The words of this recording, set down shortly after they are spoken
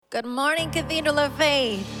Good morning, Cathedral of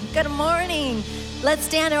Faith. Good morning. Let's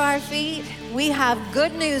stand to our feet. We have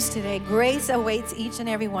good news today. Grace awaits each and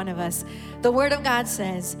every one of us. The Word of God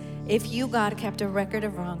says, if you, God, kept a record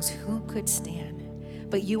of wrongs, who could stand?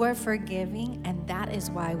 But you are forgiving, and that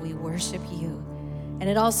is why we worship you. And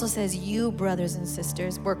it also says, you, brothers and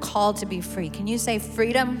sisters, were called to be free. Can you say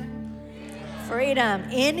freedom? Freedom.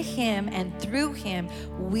 In Him and through Him,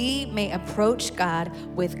 we may approach God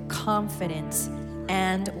with confidence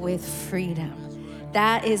and with freedom.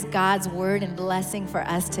 That is God's word and blessing for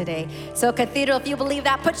us today. So Cathedral, if you believe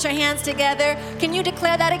that, put your hands together. Can you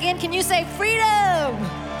declare that again? Can you say freedom?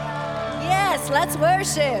 Yes, let's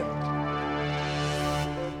worship.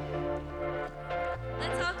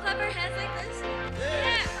 Let's all clap our hands like this.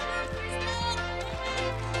 Yeah.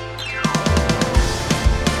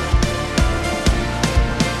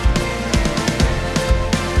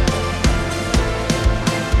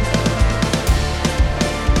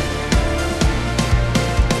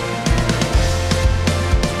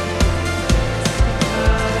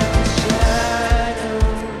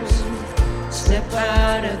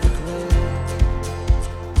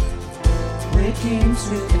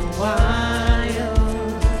 Into the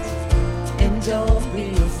wild, and don't be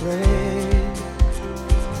afraid.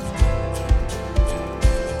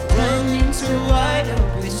 Run into wide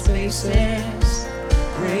open spaces,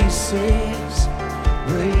 graces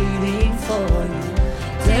waiting for you.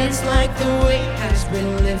 Dance like the weight has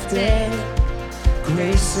been lifted,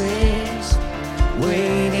 graces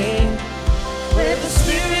waiting. Where the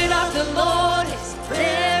Spirit of the Lord is,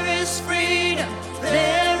 there is freedom,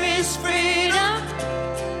 there is freedom.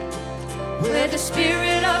 Where the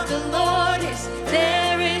Spirit of the Lord is,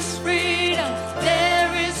 there is freedom,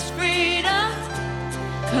 there is freedom.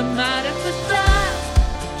 Come out of the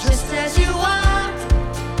clouds, just as you are,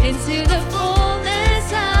 into the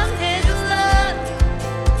fullness of His love.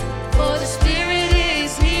 For the Spirit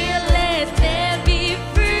is here, let there be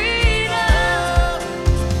freedom,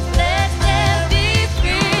 let there be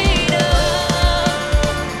freedom.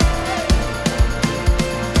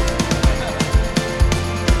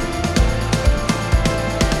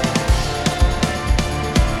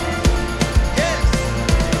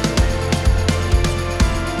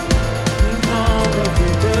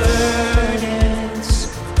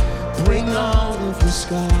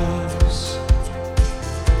 Scars.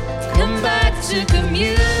 Come back to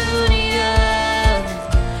communion.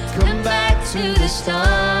 Come back to the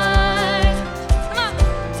start. Come on.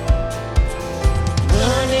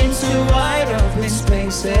 Run into wide open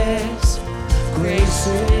spaces,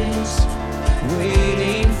 graces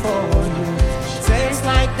waiting for you. Dance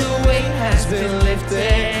like the weight has been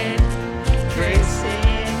lifted,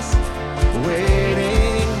 graces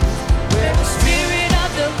waiting. Where the Spirit of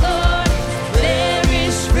the Lord,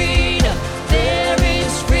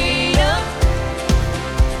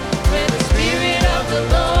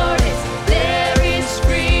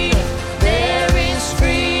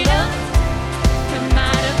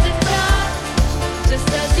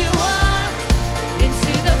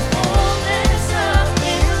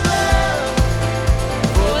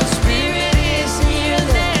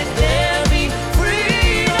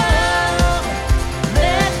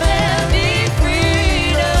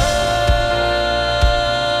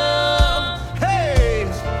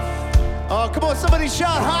 somebody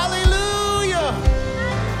shout hallelujah.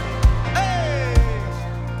 Hey.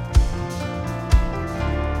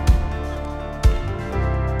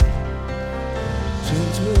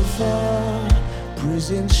 Chains will fall,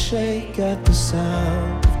 prisons shake at the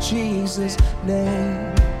sound of Jesus'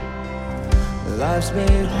 name. Lives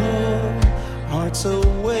made whole, hearts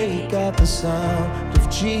awake at the sound of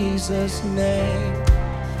Jesus' name.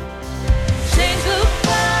 Chains will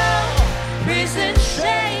fall, prisons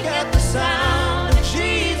shake at the sound of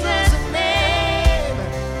Jesus' name.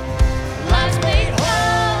 Lives made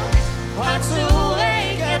whole, hearts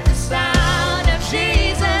awake at the sound of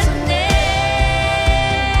Jesus' name.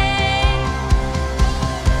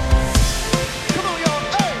 Come on, y'all.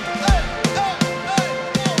 Hey, hey, hey,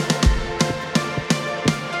 hey.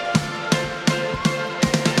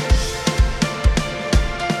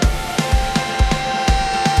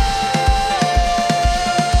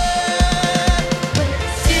 When the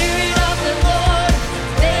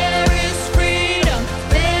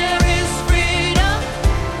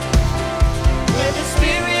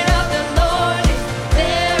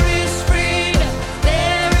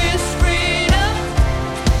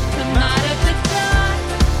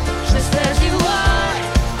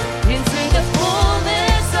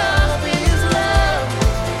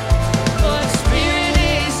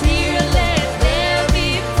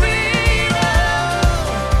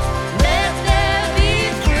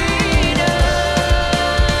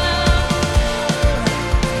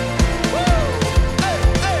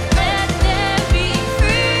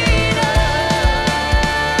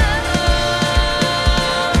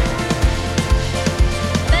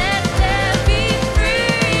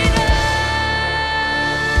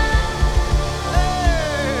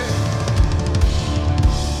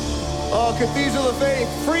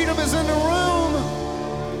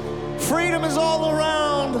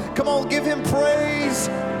Come on, give him praise.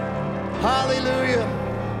 Hallelujah.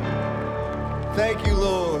 Thank you,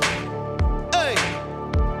 Lord. Hey,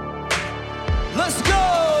 let's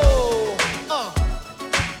go.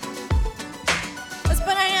 Let's put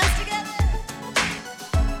our hands together.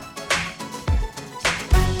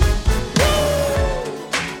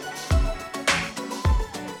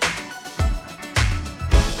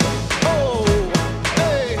 Oh,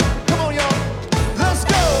 hey, come on, y'all. Let's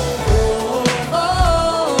go.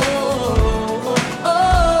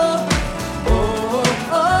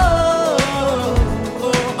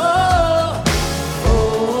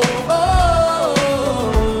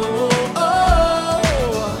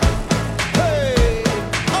 Hey,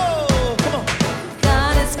 oh, come on.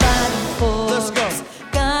 God is fighting for Let's go. us.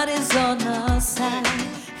 God is on our side.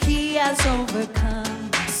 He has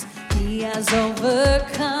overcome us. He has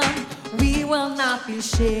overcome. We will not be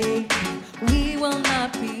shaken. We will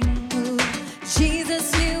not be moved.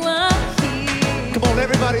 Jesus, you are here. Come on,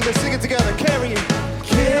 everybody, let's sing it together. Carrying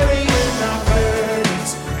our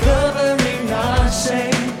burdens, covering our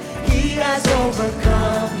shame. He has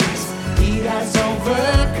overcome. Yes, he has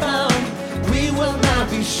overcome. We will not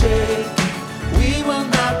be shaken. We will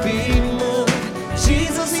not be moved.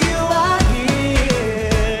 Jesus, you are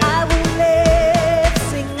here. I will live,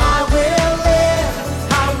 sing, I will live.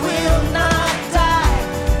 I will not die.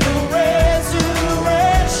 The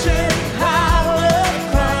resurrection power of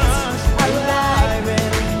Christ alive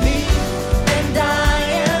in me, and I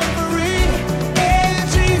am free in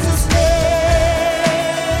Jesus'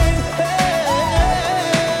 name.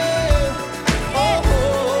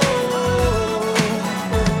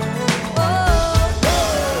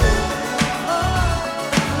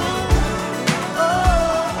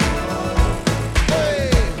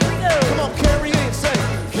 Come on, carry it, say,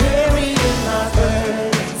 carrying our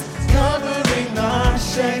burdens, covering our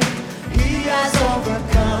shame. He has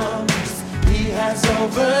overcome. He has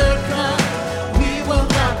overcome. We will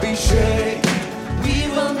not be shaken. We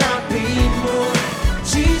will not be moved.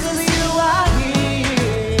 Jesus, you are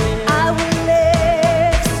here. I will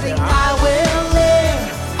live, sing, I will live.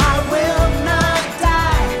 I will not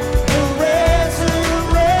die. The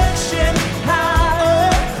resurrection power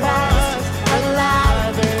of Christ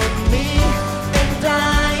alive in me, and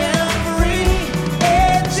I am free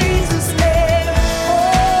in Jesus' name.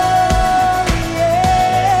 Oh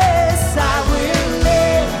yes, I will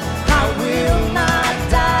live. I will not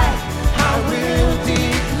die. I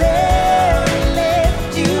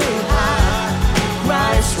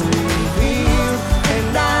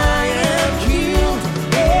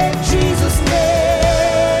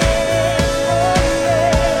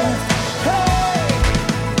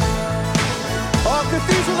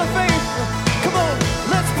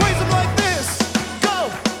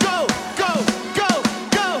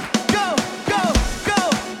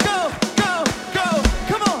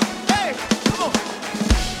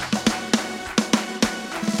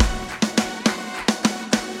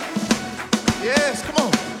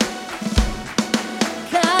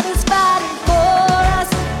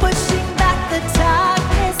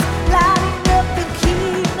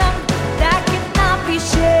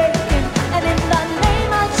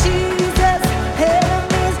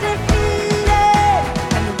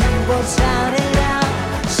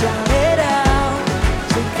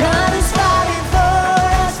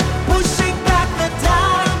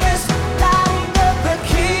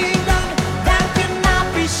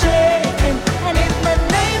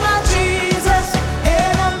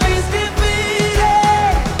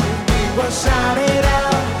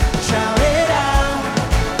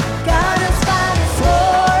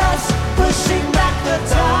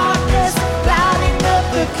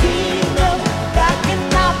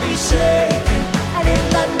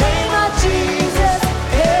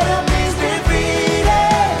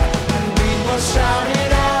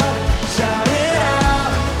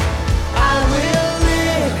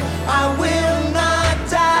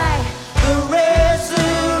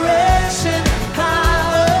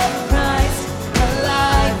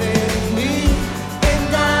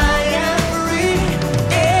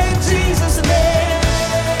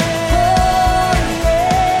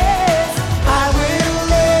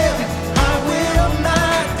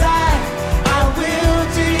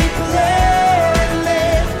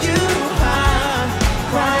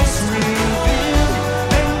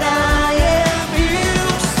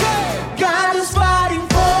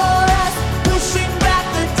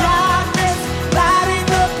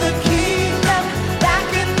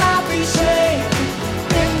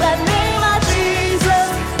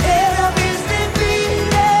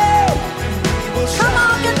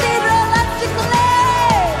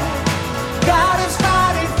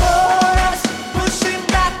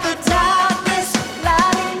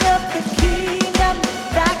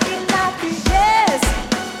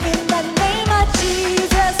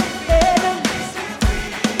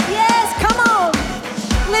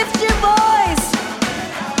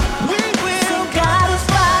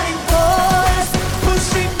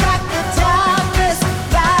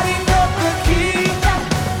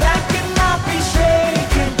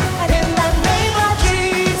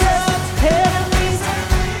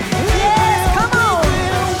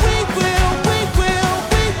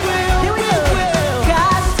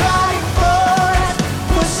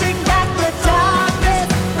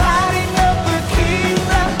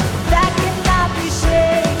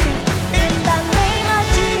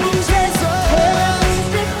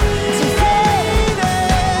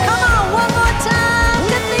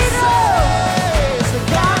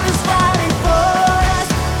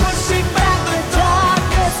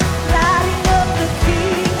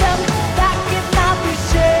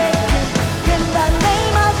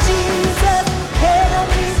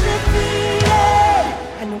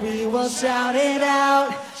shout it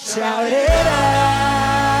out, shout it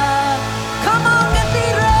out. Come on,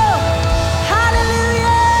 Cathedral.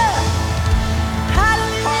 Hallelujah.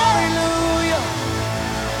 Hallelujah. Hallelujah.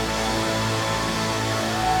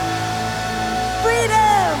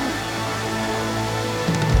 Freedom.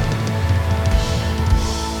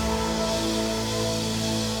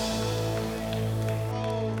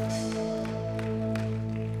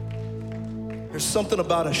 There's something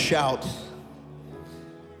about a shout.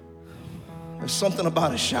 There's something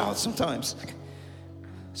about a shout sometimes.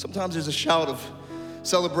 Sometimes there's a shout of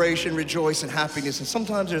celebration, rejoice, and happiness. And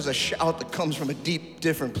sometimes there's a shout that comes from a deep,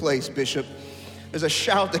 different place, Bishop. There's a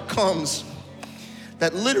shout that comes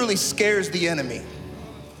that literally scares the enemy.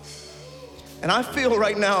 And I feel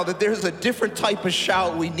right now that there's a different type of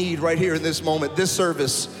shout we need right here in this moment, this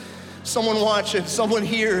service. Someone watching, someone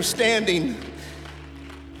here standing.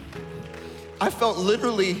 I felt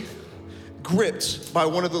literally gripped by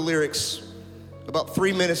one of the lyrics about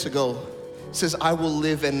 3 minutes ago. It says, I will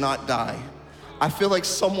live and not die. I feel like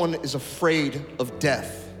someone is afraid of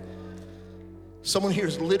death. Someone here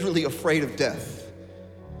is literally afraid of death.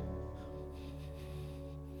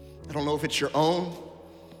 I don't know if it's your own,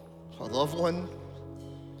 a loved one,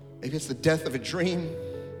 maybe it's the death of a dream,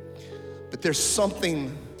 but there's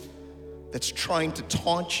something that's trying to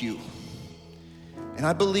taunt you. And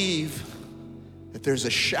I believe that there's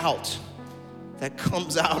a shout that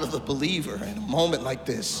comes out of the believer in a moment like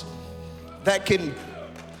this that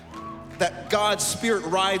God's Spirit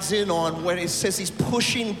rides in on when it says he's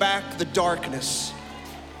pushing back the darkness.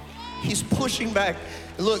 He's pushing back.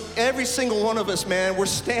 Look, every single one of us, man, we're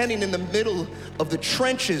standing in the middle of the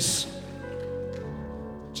trenches.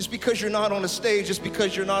 Just because you're not on a stage, just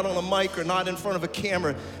because you're not on a mic or not in front of a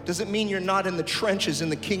camera, doesn't mean you're not in the trenches in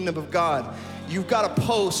the kingdom of God. You've got a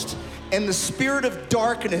post, and the spirit of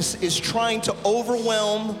darkness is trying to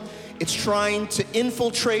overwhelm, it's trying to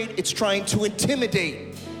infiltrate, it's trying to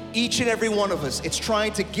intimidate each and every one of us. It's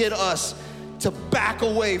trying to get us to back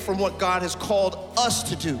away from what God has called us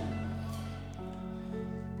to do.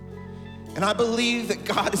 And I believe that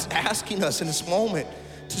God is asking us in this moment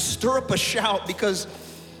to stir up a shout, because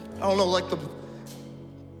I don't know,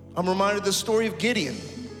 I'm reminded of the story of Gideon,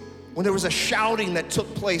 when there was a shouting that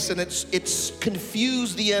took place, and it's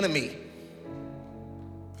confused the enemy.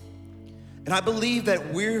 And I believe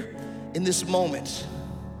that we're in this moment.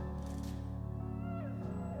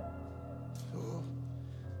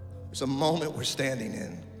 There's a moment we're standing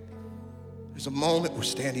in. There's a moment we're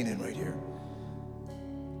standing in right here.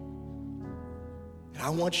 And I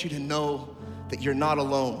want you to know that you're not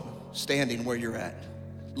alone standing where you're at.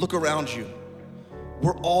 Look around you.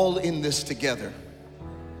 We're all in this together.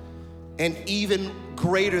 And even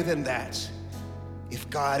greater than that, if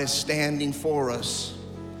God is standing for us,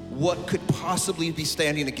 what could possibly be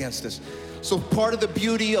standing against us? So part of the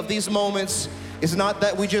beauty of these moments is not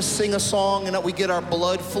that we just sing a song and that we get our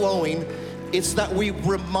blood flowing. It's that we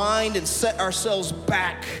remind and set ourselves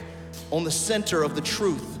back on the center of the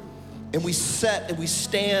truth. And we set and we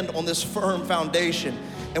stand on this firm foundation.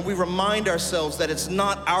 And we remind ourselves that it's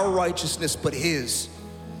not our righteousness, but His.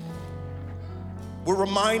 We're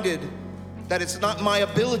reminded that it's not my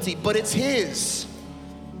ability, but it's His.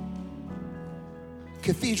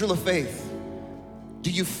 Cathedral of Faith, do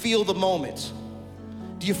you feel the moment?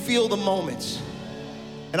 Do you feel the moment?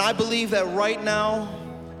 And I believe that right now,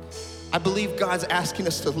 I believe God's asking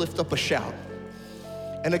us to lift up a shout.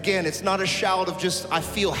 And again, it's not a shout of just, I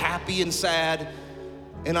feel happy and sad,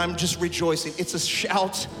 and I'm just rejoicing. It's a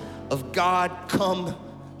shout of, God, come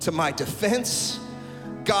to my defense.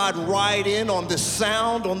 God, ride in on this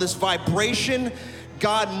sound, on this vibration.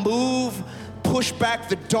 God, move, push back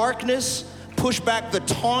the darkness, push back the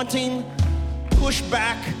taunting, push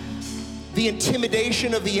back the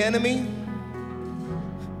intimidation of the enemy.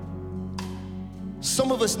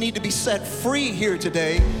 Some of us need to be set free here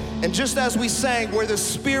today. And just as we sang, where the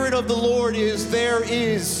Spirit of the Lord is, there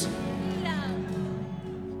is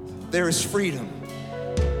freedom.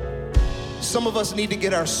 Some of us need to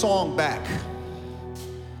get our song back.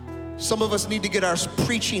 Some of us need to get our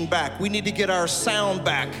preaching back. We need to get our sound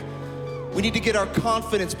back. We need to get our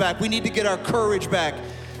confidence back. We need to get our courage back.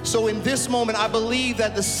 So in this moment, I believe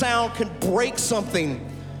that the sound can break something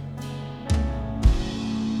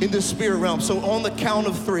in the spirit realm. So on the count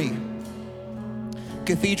of 3,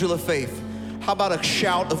 Cathedral of Faith, how about a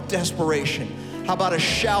shout of desperation? How about a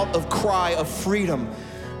shout of cry of freedom?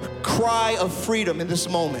 Cry of freedom in this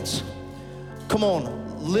moment. Come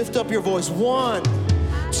on, lift up your voice. 1,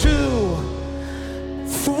 2,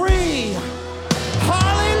 3.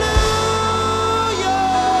 Hallelujah!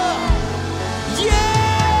 Yeah!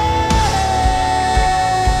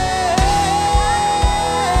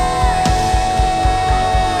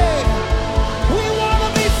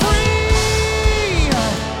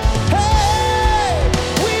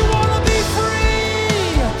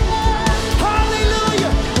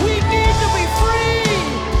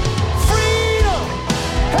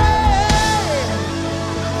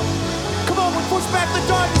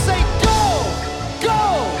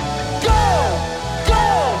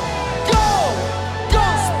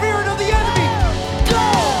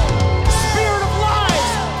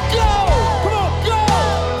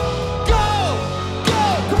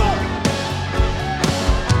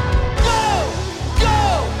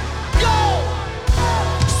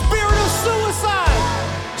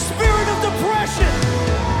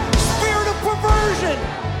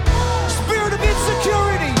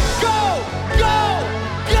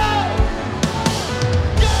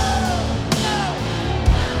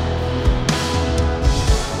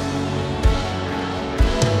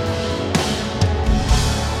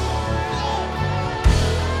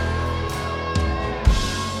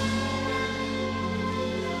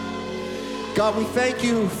 God, we thank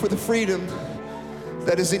you for the freedom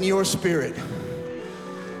that is in your spirit.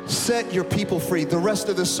 Set your people free. The rest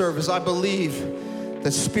of this service, I believe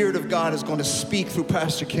the Spirit of God is going to speak through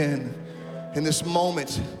Pastor Ken in this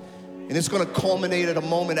moment, and it's going to culminate at a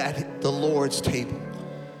moment at the Lord's table.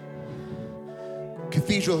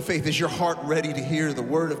 Cathedral of Faith, is your heart ready to hear the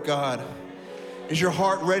Word of God? Is your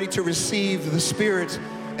heart ready to receive the Spirit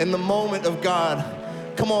and the moment of God?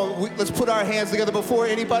 Come on, let's put our hands together before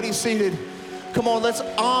anybody's seated. Come on, let's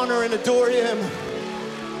honor and adore Him.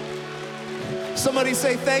 Somebody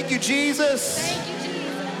say, thank you, Jesus. Thank you,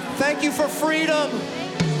 Jesus. Thank you for freedom.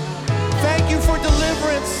 Thank you for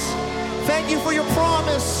deliverance. Thank you for your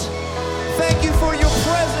promise. Thank you for your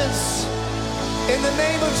presence. In the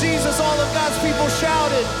name of Jesus, all of God's people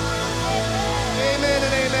shouted. Amen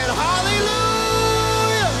and amen. Hallelujah.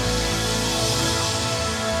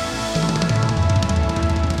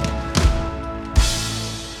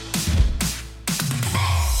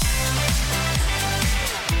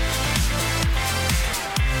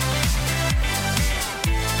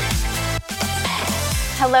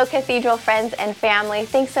 Hello, Cathedral friends and family.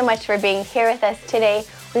 Thanks so much for being here with us today.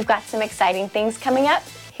 We've got some exciting things coming up.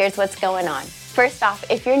 Here's what's going on. First off,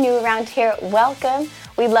 if you're new around here, welcome.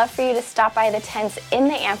 We'd love for you to stop by the tents in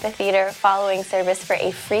the amphitheater following service for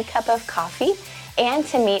a free cup of coffee and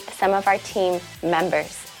to meet some of our team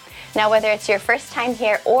members. Now, whether it's your first time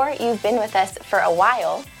here or you've been with us for a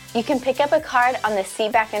while, you can pick up a card on the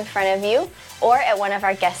seat back in front of you or at one of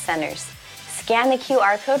our guest centers. Scan the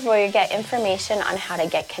QR code where you get information on how to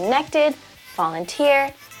get connected,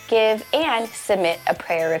 volunteer, give, and submit a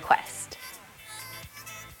prayer request.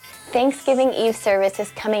 Thanksgiving Eve service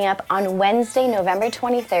is coming up on Wednesday, November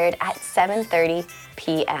 23rd at 7:30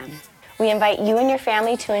 p.m. We invite you and your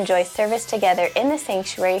family to enjoy service together in the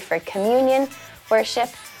sanctuary for communion, worship,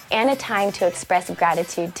 and a time to express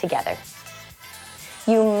gratitude together.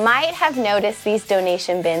 You might have noticed these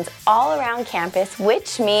donation bins all around campus,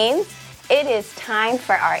 which means it is time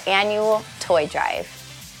for our annual toy drive.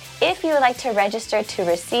 If you would like to register to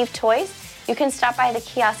receive toys, you can stop by the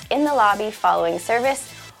kiosk in the lobby following service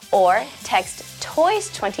or text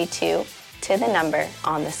TOYS22 to the number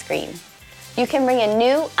on the screen. You can bring a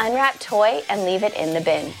new unwrapped toy and leave it in the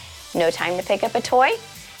bin. No time to pick up a toy?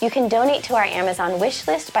 You can donate to our Amazon wish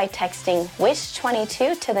list by texting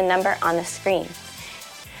WISH22 to the number on the screen.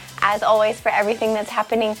 As always, for everything that's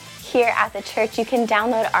happening here at the church, you can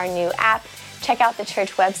download our new app, check out the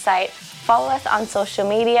church website, follow us on social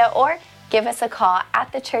media, or give us a call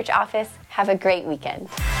at the church office. Have a great weekend.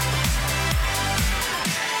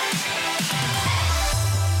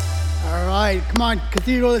 All right, come on,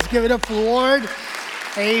 Cathedral, let's give it up for the Lord.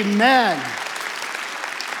 Amen.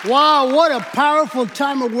 Wow, what a powerful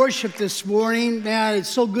time of worship this morning. Man, it's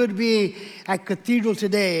so good to be at Cathedral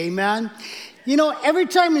today. Amen. You know, every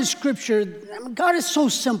time in Scripture, God is so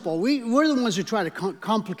simple. We're the ones who try to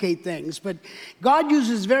complicate things, but God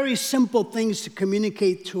uses very simple things to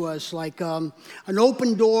communicate to us, like an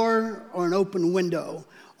open door or an open window,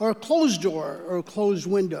 or a closed door or a closed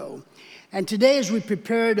window. And today, as we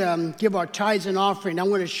prepare to give our tithes and offering, I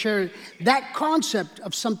want to share that concept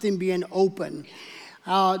of something being open.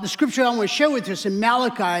 The scripture I want to share with us in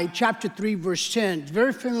Malachi chapter 3, verse 10. It's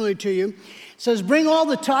very familiar to you. It says, bring all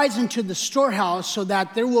the tithes into the storehouse so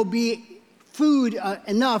that there will be food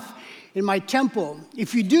enough in my temple.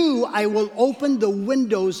 If you do, I will open the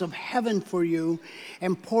windows of heaven for you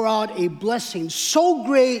and pour out a blessing so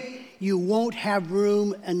great you won't have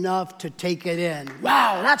room enough to take it in.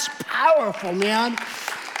 Wow, that's powerful, man.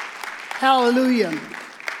 Hallelujah.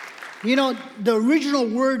 You know, the original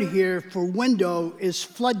word here for window is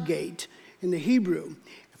floodgate in the Hebrew.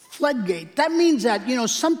 Floodgate. That means that, you know,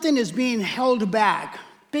 something is being held back.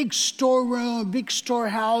 Big storeroom, a big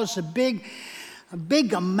storehouse, a big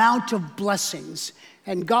amount of blessings.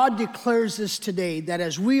 And God declares this today, that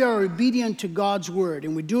as we are obedient to God's word,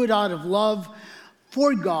 and we do it out of love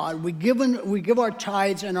for God, we give our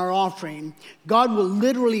tithes and our offering, God will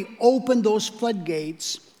literally open those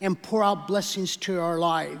floodgates and pour out blessings to our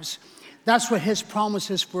lives. That's what His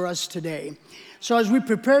promise is for us today. So as we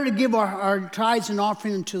prepare to give our tithes and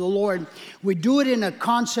offering unto the Lord, we do it in a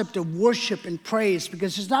concept of worship and praise,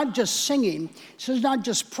 because it's not just singing, it's not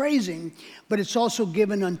just praising, but it's also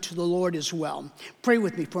given unto the Lord as well. Pray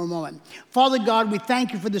with me for a moment. Father God, we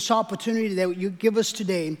thank you for this opportunity that you give us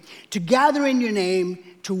today to gather in your name,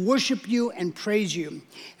 to worship you and praise you.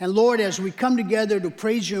 And Lord, as we come together to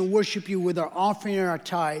praise you and worship you with our offering and our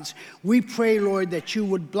tithes, we pray, Lord, that you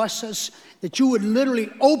would bless us, that you would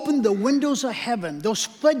literally open the windows of heaven heaven, those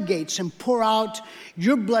floodgates, and pour out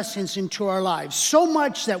your blessings into our lives. So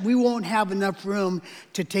much that we won't have enough room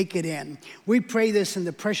to take it in. We pray this in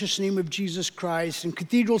the precious name of Jesus Christ. And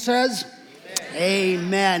Cathedral says,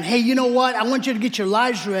 Amen. Hey, you know what? I want you to get your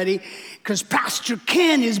lives ready because Pastor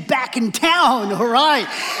Ken is back in town. All right.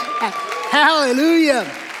 Hallelujah.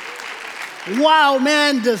 Wow,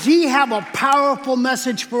 man, does he have a powerful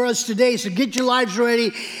message for us today. So get your lives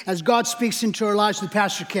ready as God speaks into our lives with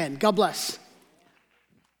Pastor Ken. God bless.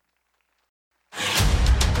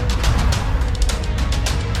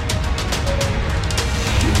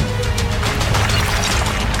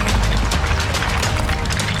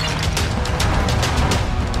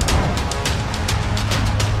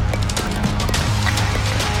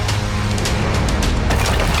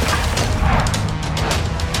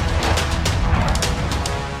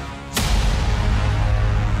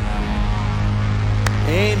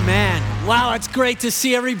 Wow, it's great to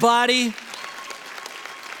see everybody.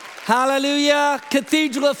 Hallelujah.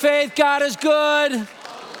 Cathedral of Faith, God is good.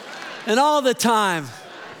 And all the time.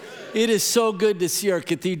 It is so good to see our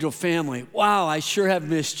Cathedral family. Wow, I sure have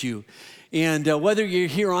missed you. And whether you're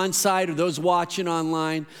here on site or those watching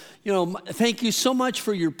online, you know, thank you so much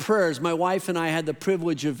for your prayers. My wife and I had the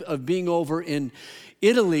privilege of being over in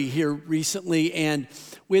Italy here recently, and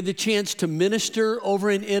we had the chance to minister over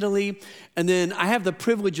in Italy. And then I have the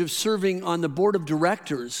privilege of serving on the board of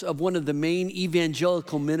directors of one of the main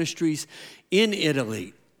evangelical ministries in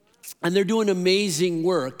Italy. And they're doing amazing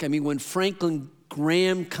work. I mean, when Franklin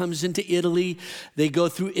Graham comes into Italy, they go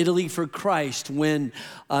through Italy for Christ. When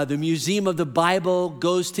the Museum of the Bible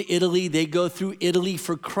goes to Italy, they go through Italy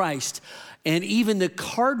for Christ. And even the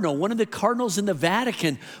cardinal, one of the cardinals in the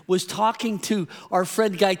Vatican, was talking to our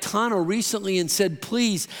friend Gaetano recently and said,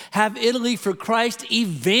 please have Italy for Christ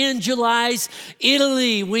evangelize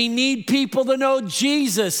Italy. We need people to know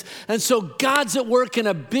Jesus. And so God's at work in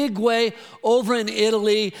a big way over in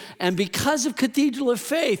Italy. And because of Cathedral of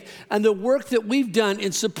Faith and the work that we've done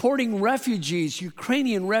in supporting refugees,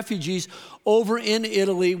 Ukrainian refugees, over in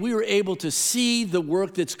Italy, we were able to see the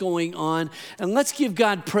work that's going on. And let's give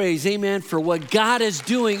God praise, amen, for what God is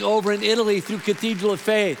doing over in Italy through Cathedral of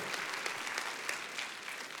Faith.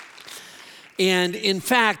 And in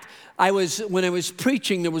fact, when I was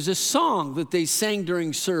preaching, there was a song that they sang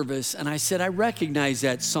during service, and I said, I recognize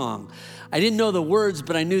that song. I didn't know the words,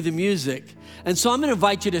 but I knew the music. And so I'm going to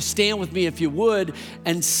invite you to stand with me, if you would,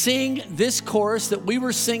 and sing this chorus that we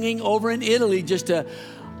were singing over in Italy just a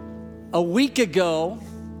week ago,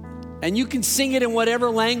 and you can sing it in whatever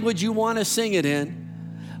language you want to sing it in,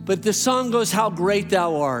 but the song goes, How Great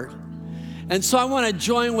Thou Art. And so I want to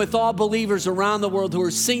join with all believers around the world who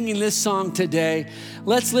are singing this song today.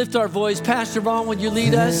 Let's lift our voice. Pastor Vaughn, would you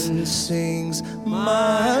lead us? And sings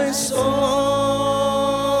my soul,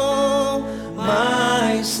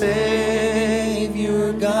 my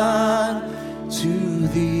Savior God, to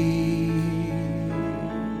thee.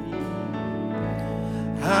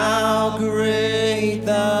 How great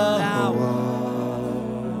thou art,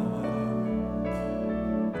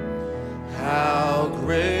 how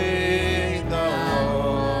great thou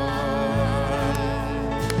art.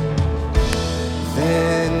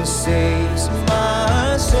 Then sings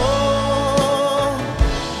my soul,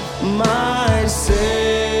 my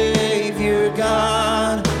Savior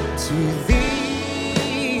God, to thee.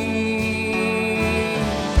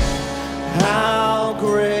 How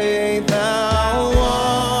great thou art.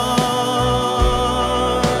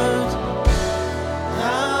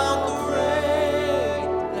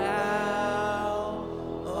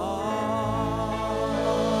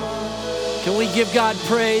 Can we give God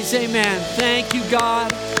praise? Amen. Thank you,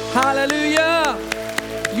 God. Hallelujah.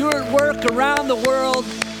 You're at work around the world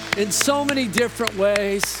in so many different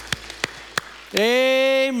ways.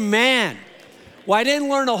 Amen. Well, I didn't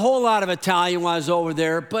learn a whole lot of Italian while I was over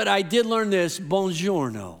there, but I did learn this,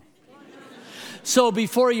 buongiorno. So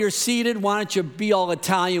before you're seated, why don't you be all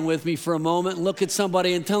Italian with me for a moment and look at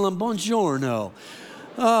somebody and tell them, buongiorno.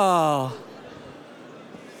 Oh.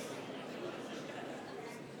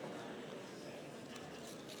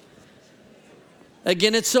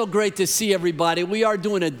 Again, it's so great to see everybody. We are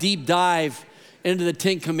doing a deep dive into the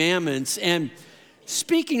Ten Commandments. And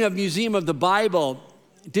speaking of Museum of the Bible,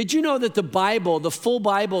 did you know that the Bible, the full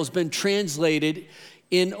Bible, has been translated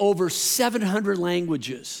in over 700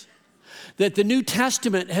 languages? That the New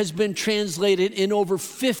Testament has been translated in over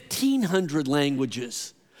 1,500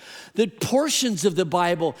 languages? That portions of the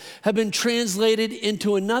Bible have been translated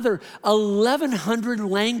into another 1,100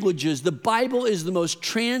 languages. The Bible is the most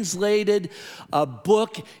translated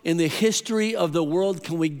book in the history of the world.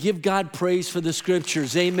 Can we give God praise for the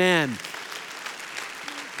scriptures? Amen.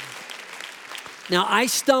 Now, I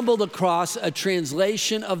stumbled across a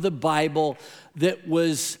translation of the Bible that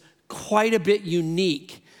was quite a bit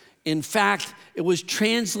unique. In fact, it was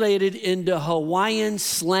translated into Hawaiian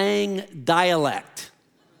slang dialect.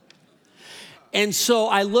 And so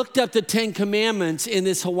I looked up the 10 Commandments in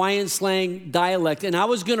this Hawaiian slang dialect, and I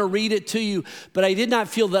was going to read it to you, but I did not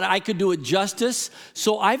feel that I could do it justice.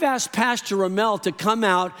 So I've asked Pastor Ramel to come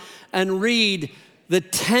out and read the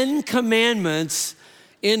 10 Commandments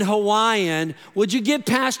in Hawaiian. Would you give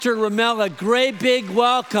Pastor Ramel a great big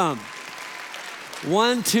welcome?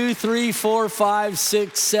 1, 2, 3, 4, 5,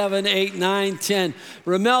 6, 7, 8, 9, 10.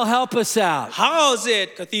 Ramel, help us out. How's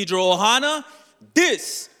it, Cathedral Ohana?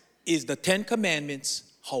 This is the 10 Commandments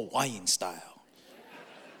Hawaiian style.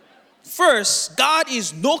 First, God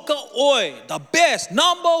is Noka Oi, the best,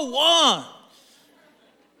 number one.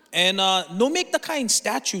 And no make the kind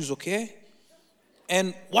statues, okay?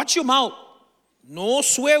 And watch your mouth. No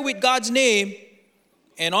swear with God's name.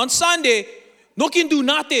 And on Sunday, no can do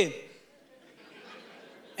nothing.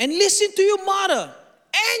 And listen to your mother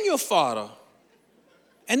and your father.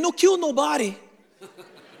 And no kill nobody.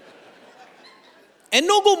 And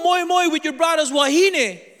no go moi with your brothers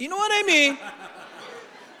wahine. You know what I mean?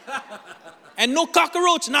 And no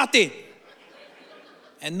cockroach, nothing.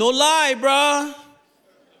 And no lie, bruh.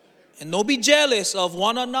 And no be jealous of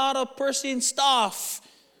one another person's stuff.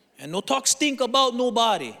 And no talk stink about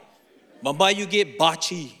nobody. Mamba you get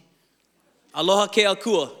bachi. Aloha ke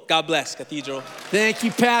akua. God bless, Cathedral. Thank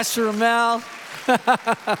you, Pastor Ramel.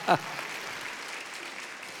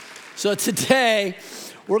 So today,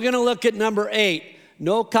 we're going to look at number 8.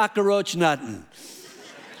 No cockroach nothing.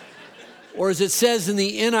 Or as it says in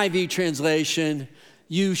the NIV translation,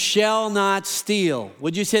 you shall not steal.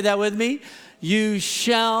 Would you say that with me? You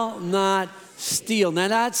shall not steal. Now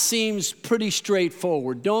that seems pretty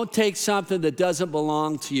straightforward. Don't take something that doesn't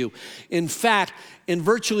belong to you. In fact, in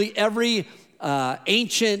virtually every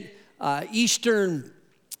ancient Eastern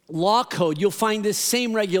law code, you'll find this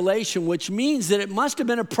same regulation, which means that it must have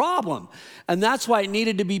been a problem. And that's why it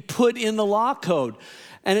needed to be put in the law code.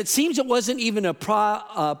 And it seems it wasn't even a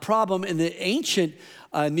problem in the ancient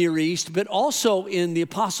Near East, but also in the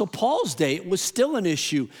Apostle Paul's day. It was still an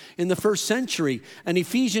issue in the first century. And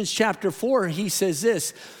Ephesians chapter 4, he says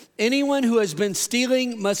this, anyone who has been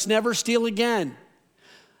stealing must never steal again.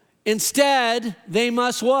 Instead, they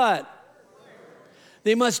must what?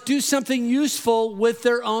 They must do something useful with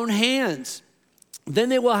their own hands. Then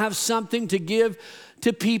they will have something to give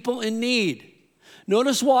to people in need.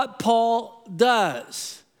 Notice what Paul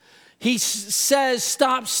does. He says,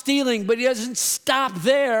 stop stealing, but he doesn't stop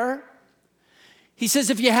there. He says,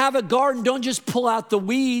 if you have a garden, don't just pull out the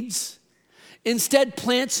weeds. Instead,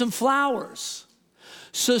 plant some flowers.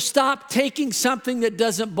 So stop taking something that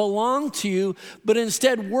doesn't belong to you, but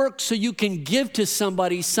instead work so you can give to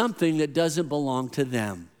somebody something that doesn't belong to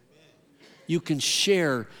them. You can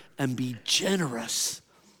share and be generous.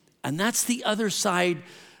 And that's the other side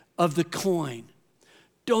of the coin.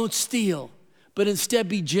 Don't steal, but instead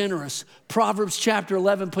be generous. Proverbs chapter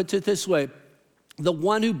 11 puts it this way. The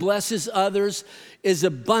one who blesses others is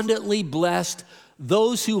abundantly blessed.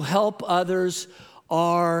 Those who help others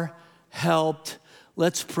are helped.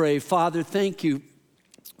 Let's pray. Father, thank you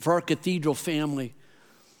for our Cathedral family.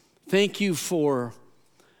 Thank you for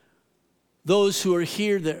those who are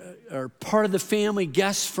here that are part of the family,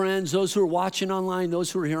 guests, friends, those who are watching online, those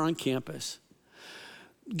who are here on campus.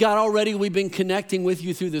 God, already we've been connecting with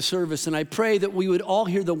you through the service, and I pray that we would all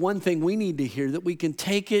hear the one thing we need to hear, that we can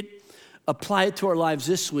take it, apply it to our lives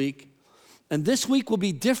this week. And this week will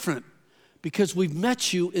be different because we've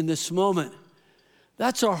met you in this moment.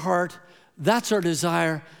 That's our heart. That's our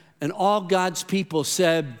desire. And all God's people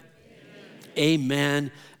said,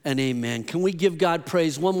 amen and amen. Can we give God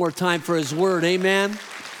praise one more time for his word? Amen.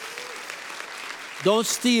 Don't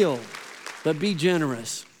steal, but be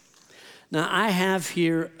generous. Now, I have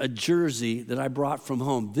here a jersey that I brought from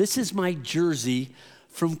home. This is my jersey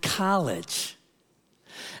from college.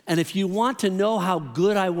 And if you want to know how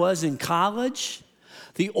good I was in college,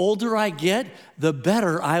 the older I get, the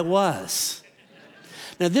better I was.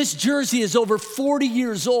 Now, this jersey is over 40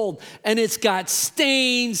 years old, and it's got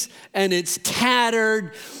stains, and it's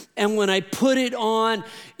tattered, and when I put it on,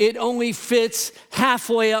 it only fits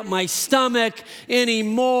halfway up my stomach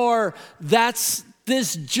anymore. That's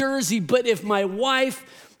this jersey. But if my wife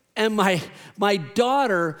and my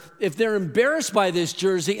daughter, if they're embarrassed by this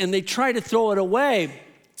jersey and they try to throw it away,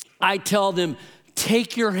 I tell them,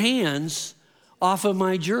 take your hands off of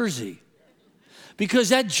my jersey. Because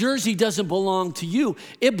that jersey doesn't belong to you.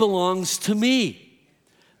 It belongs to me.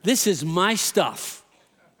 This is my stuff.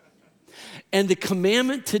 And the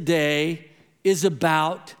commandment today is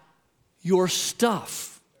about your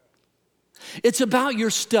stuff. It's about your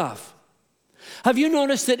stuff. Have you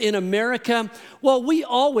noticed that in America, well, we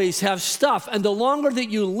always have stuff, and the longer that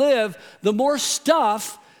you live, the more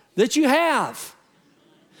stuff that you have.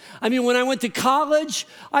 I mean, when I went to college,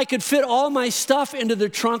 I could fit all my stuff into the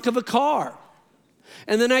trunk of a car.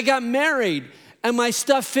 And then I got married, and my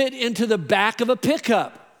stuff fit into the back of a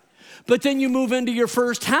pickup. But then you move into your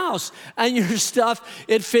first house, and your stuff,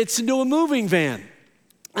 it fits into a moving van.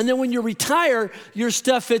 And then when you retire, your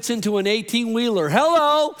stuff fits into an 18-wheeler.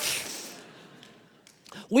 Hello!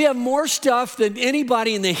 We have more stuff than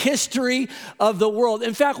anybody in the history of the world.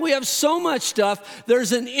 In fact, we have so much stuff,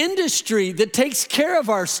 there's an industry that takes care of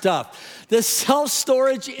our stuff, the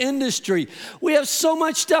self-storage industry. We have so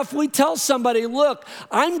much stuff, we tell somebody, look,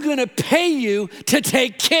 I'm gonna pay you to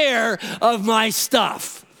take care of my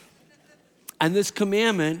stuff. And this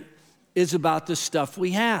commandment is about the stuff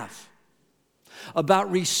we have, about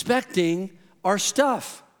respecting our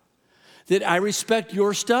stuff. That I respect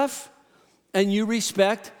your stuff, and you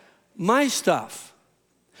respect my stuff.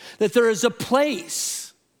 That there is a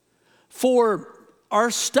place for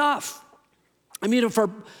our stuff. I mean, if our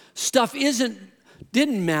stuff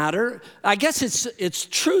didn't matter, I guess it's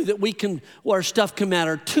true that our stuff can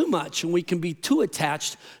matter too much, and we can be too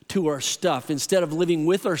attached to our stuff. Instead of living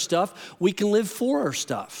with our stuff, we can live for our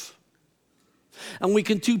stuff. And we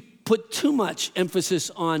can put too much emphasis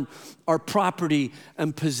on our property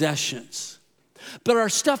and possessions. But our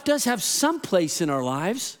stuff does have some place in our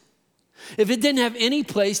lives. If it didn't have any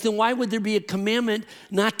place, then why would there be a commandment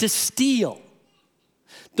not to steal?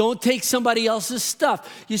 Don't take somebody else's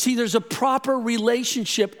stuff. You see, there's a proper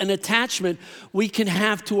relationship and attachment we can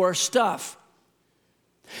have to our stuff.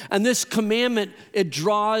 And this commandment, it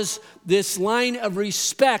draws this line of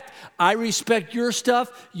respect. I respect your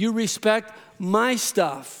stuff, you respect my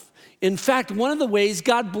stuff. In fact, one of the ways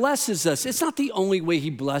God blesses us, it's not the only way he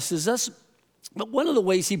blesses us, but one of the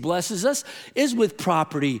ways he blesses us is with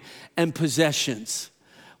property and possessions.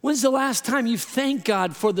 When's the last time you thanked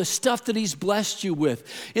God for the stuff that he's blessed you with?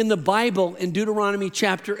 In the Bible, in Deuteronomy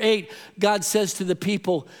chapter 8, God says to the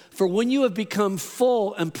people, for when you have become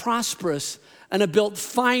full and prosperous and have built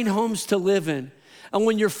fine homes to live in, and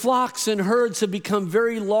when your flocks and herds have become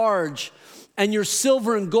very large, and your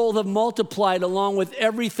silver and gold have multiplied along with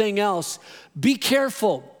everything else, be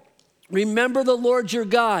careful. Remember the Lord your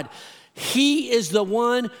God. He is the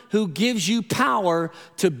one who gives you power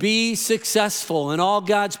to be successful. And all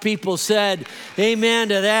God's people said, amen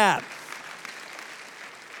to that.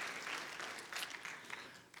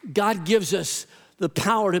 God gives us the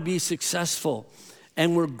power to be successful,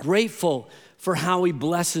 and we're grateful for how he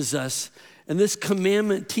blesses us. And this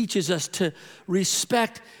commandment teaches us to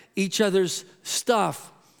respect each other's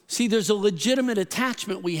stuff. See, there's a legitimate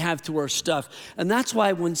attachment we have to our stuff. And that's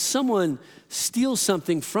why when someone steals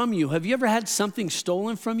something from you, have you ever had something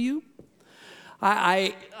stolen from you?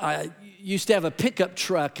 I used to have a pickup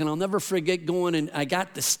truck, and I'll never forget going, and I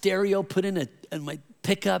got the stereo put in my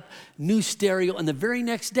pickup, new stereo, and the very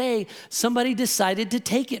next day, somebody decided to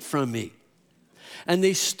take it from me. And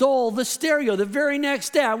they stole the stereo the very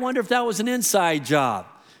next day. I wonder if that was an inside job.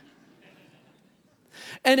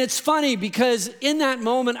 And it's funny because in that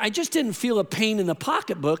moment, I just didn't feel a pain in the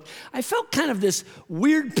pocketbook. I felt kind of this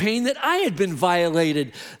weird pain that I had been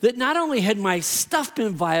violated, that not only had my stuff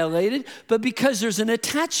been violated, but because there's an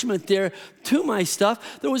attachment there to my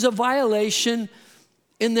stuff, there was a violation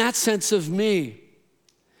in that sense of me.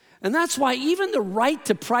 And that's why even the right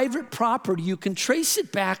to private property, you can trace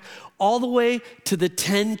it back all the way to the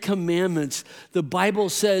 10 Commandments. The Bible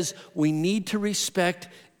says we need to respect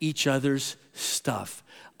each other's stuff.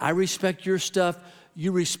 I respect your stuff,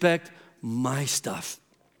 you respect my stuff.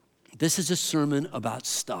 This is a sermon about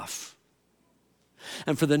stuff.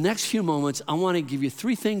 And for the next few moments, I want to give you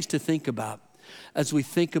 3 things to think about as we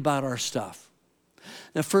think about our stuff.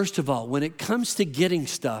 Now, first of all, when it comes to getting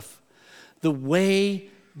stuff, the way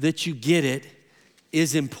that you get it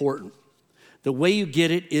is important. The way you get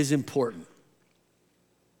it is important.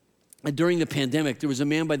 And during the pandemic, there was a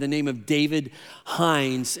man by the name of David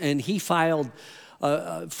Hines, and he filed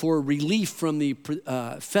for relief from the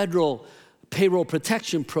federal payroll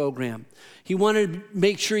protection program. He wanted to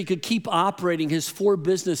make sure he could keep operating his 4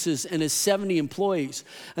 businesses and his 70 employees.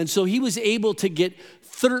 And so he was able to get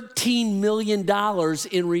 $13 million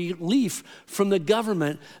in relief from the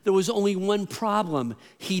government. There was only one problem.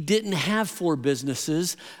 He didn't have 4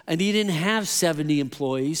 businesses, and he didn't have 70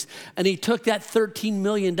 employees. And he took that $13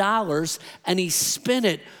 million and he spent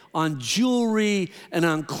it on jewelry and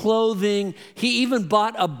on clothing. He even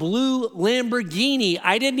bought a blue Lamborghini.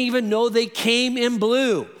 I didn't even know they came in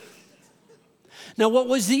blue. Now, what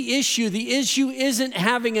was the issue? The issue isn't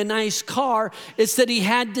having a nice car. It's that he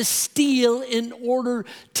had to steal in order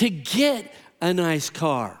to get a nice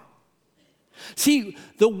car. See,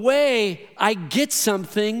 the way I get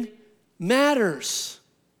something matters.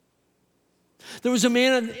 There was a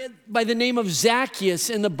man by the name of Zacchaeus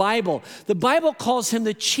in the Bible. The Bible calls him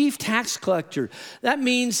the chief tax collector. That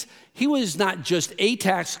means he was not just a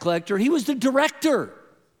tax collector, he was the director.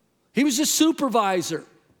 He was the supervisor.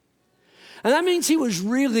 And that means he was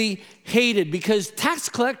really hated because tax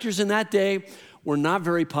collectors in that day were not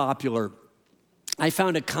very popular. I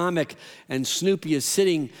found a comic, and Snoopy is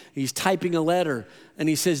sitting, he's typing a letter, and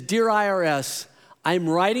he says, "Dear IRS, I'm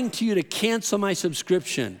writing to you to cancel my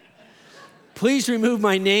subscription. Please remove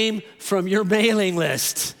my name from your mailing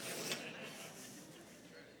list."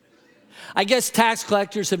 I guess tax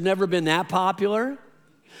collectors have never been that popular,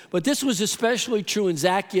 but this was especially true in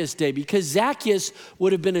Zacchaeus' day because Zacchaeus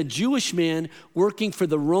would have been a Jewish man working for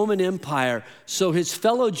the Roman Empire, so his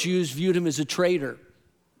fellow Jews viewed him as a traitor.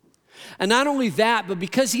 And not only that, but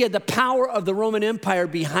because he had the power of the Roman Empire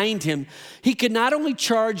behind him, he could not only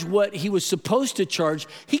charge what he was supposed to charge,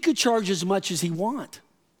 he could charge as much as he wanted.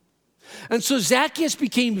 And so Zacchaeus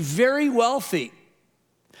became very wealthy.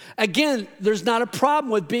 Again, there's not a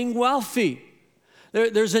problem with being wealthy.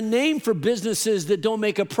 There's a name for businesses that don't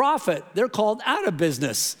make a profit. They're called out of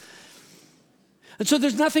business. And so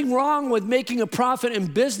there's nothing wrong with making a profit in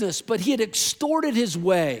business, but he had extorted his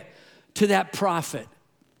way to that profit.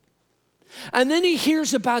 And then he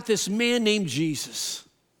hears about this man named Jesus.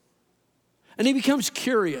 And he becomes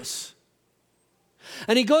curious.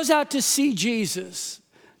 And he goes out to see Jesus.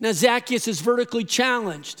 Now, Zacchaeus is vertically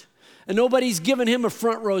challenged. And nobody's given him a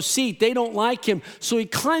front row seat. They don't like him. So he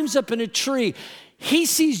climbs up in a tree. He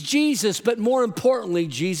sees Jesus, but more importantly,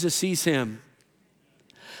 Jesus sees him.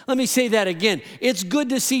 Let me say that again. It's good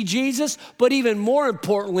to see Jesus, but even more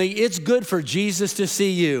importantly, it's good for Jesus to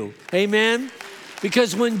see you. Amen?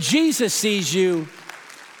 Because when Jesus sees you,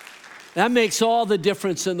 that makes all the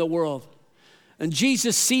difference in the world. And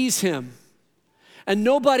Jesus sees him. And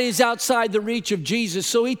nobody is outside the reach of Jesus.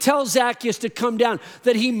 So he tells Zacchaeus to come down,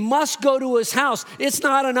 that he must go to his house. It's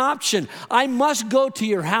not an option. I must go to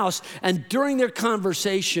your house. And during their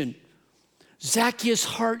conversation, Zacchaeus'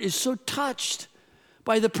 heart is so touched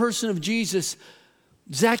by the person of Jesus.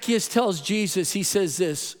 Zacchaeus tells Jesus, he says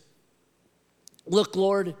this, "Look,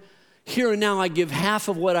 Lord, here and now I give half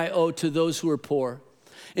of what I owe to those who are poor.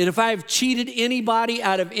 And if I have cheated anybody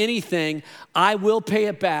out of anything, I will pay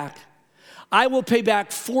it back. I will pay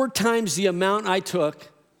back 4 times the amount I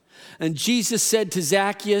took." And Jesus said to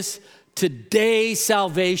Zacchaeus, "Today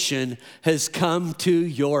salvation has come to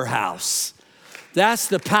your house." That's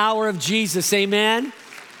the power of Jesus, amen?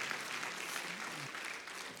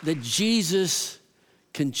 That Jesus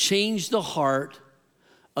can change the heart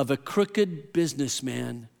of a crooked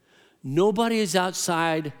businessman. Nobody is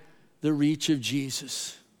outside the reach of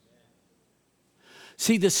Jesus.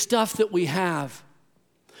 See, the stuff that we have,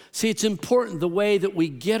 it's important the way that we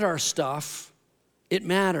get our stuff. It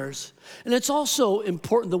matters. And it's also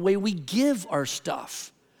important the way we give our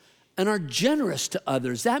stuff and are generous to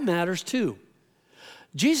others. That matters too.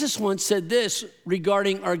 Jesus once said this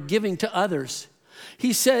regarding our giving to others.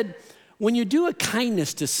 He said, when you do a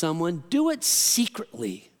kindness to someone, do it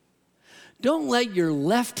secretly. Don't tell your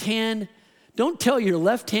left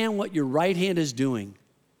hand what your right hand is doing.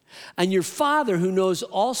 And your Father who knows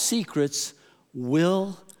all secrets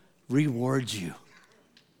will reward you.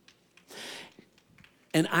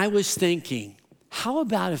 And I was thinking, how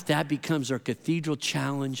about if that becomes our cathedral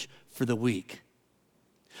challenge for the week?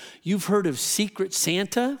 You've heard of Secret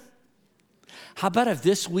Santa? How about if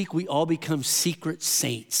this week we all become secret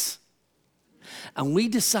saints? And we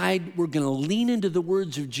decide we're going to lean into the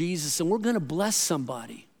words of Jesus and we're going to bless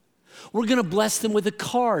somebody. We're going to bless them with a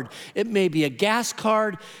card. It may be a gas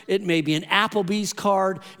card. It may be an Applebee's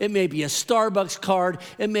card. It may be a Starbucks card.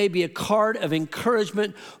 It may be a card of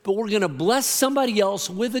encouragement. But we're going to bless somebody else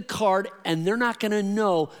with a card, and they're not going to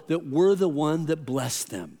know that we're the one that blessed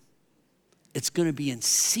them. It's going to be in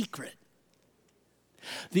secret.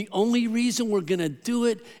 The only reason we're going to do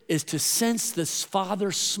it is to sense this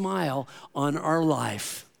Father's smile on our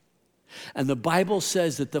life. And the Bible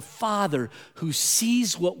says that the Father who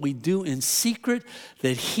sees what we do in secret,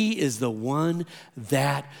 that he is the one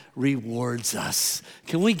that rewards us.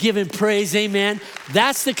 Can we give him praise? Amen.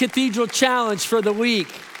 That's the cathedral challenge for the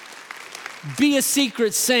week. Be a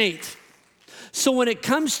secret saint. So when it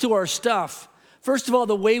comes to our stuff, first of all,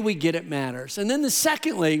 the way we get it matters. And then a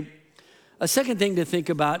second thing to think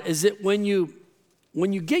about is that when you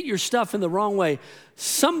get your stuff in the wrong way,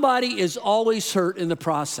 somebody is always hurt in the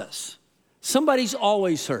process. Somebody's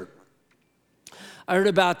always hurt. I heard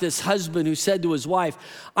about this husband who said to his wife,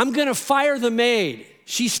 I'm going to fire the maid.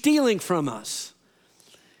 She's stealing from us.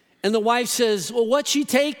 And the wife says, well, what's she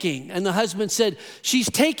taking? And the husband said, she's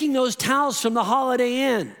taking those towels from the Holiday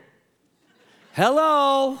Inn.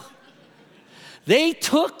 Hello. They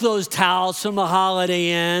took those towels from the Holiday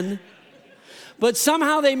Inn, but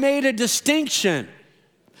somehow they made a distinction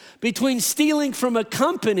between stealing from a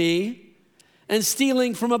company and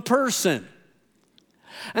stealing from a person.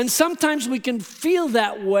 And sometimes we can feel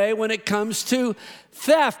that way when it comes to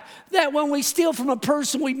theft, that when we steal from a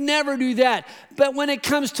person, we never do that. But when it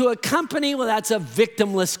comes to a company, well, that's a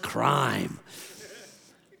victimless crime.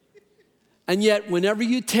 And yet, whenever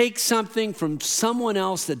you take something from someone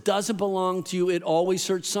else that doesn't belong to you, it always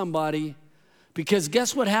hurts somebody. Because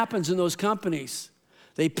guess what happens in those companies?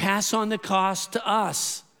 They pass on the cost to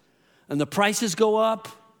us. And the prices go up,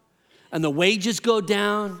 and the wages go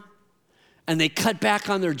down, and they cut back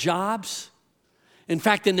on their jobs. In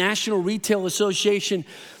fact, the National Retail Association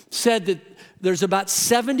said that there's about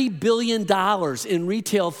 $70 billion in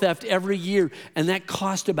retail theft every year, and that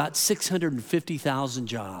cost about 650,000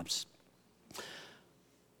 jobs.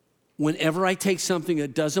 Whenever I take something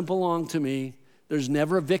that doesn't belong to me, there's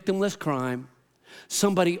never a victimless crime.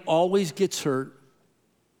 Somebody always gets hurt.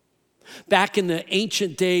 Back in the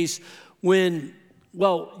ancient days when,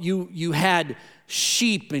 well, you had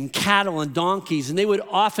sheep and cattle and donkeys, and they would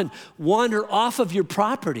often wander off of your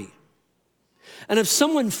property. And if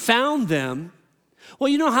someone found them, well,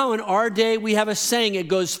 you know how in our day we have a saying, it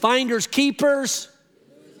goes, finders, keepers.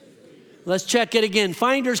 Let's check it again,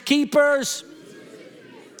 finders, keepers.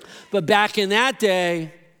 But back in that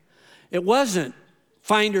day, it wasn't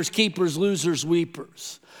finders, keepers, losers,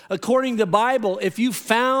 weepers. According to the Bible, if you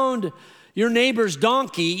found your neighbor's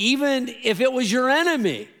donkey, even if it was your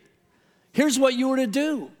enemy, here's what you were to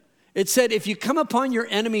do. It said, if you come upon your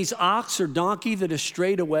enemy's ox or donkey that is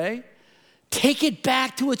strayed away, take it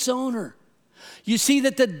back to its owner. You see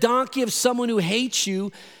that the donkey of someone who hates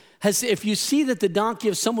you if you see that the donkey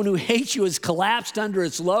of someone who hates you has collapsed under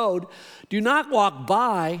its load, do not walk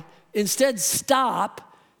by, instead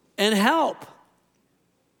stop and help.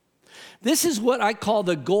 This is what I call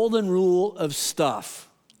the golden rule of stuff.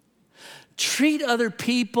 Treat other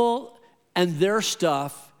people and their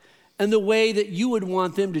stuff in the way that you would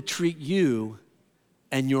want them to treat you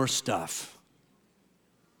and your stuff.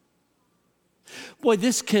 Boy,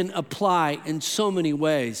 this can apply in so many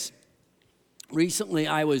ways. Recently,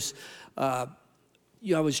 I was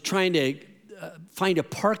trying to find a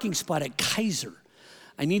parking spot at Kaiser.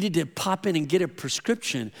 I needed to pop in and get a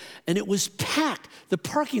prescription, and it was packed. The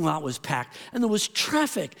parking lot was packed, and there was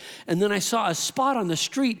traffic. And then I saw a spot on the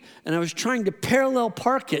street, and I was trying to parallel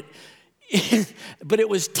park it, but it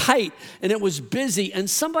was tight, and it was busy, and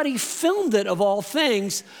somebody filmed it, of all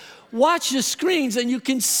things. Watch the screens, and you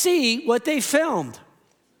can see what they filmed.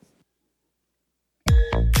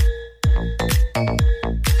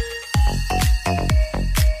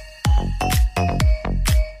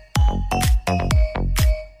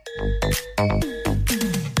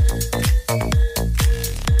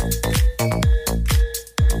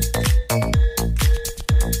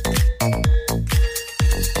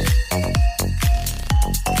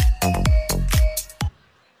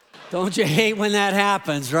 Don't you hate when that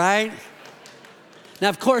happens, right? Now,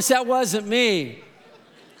 of course, that wasn't me.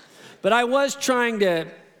 But I was trying to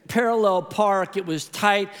parallel park. It was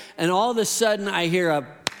tight. And all of a sudden, I hear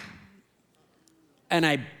and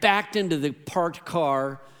I backed into the parked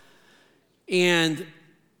car. And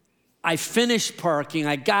I finished parking.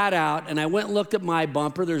 I got out, and I went and looked at my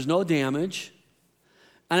bumper. There's no damage.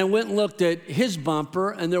 And I went and looked at his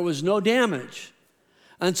bumper, and there was no damage.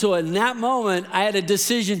 And so in that moment, I had a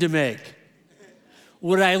decision to make.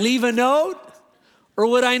 Would I leave a note or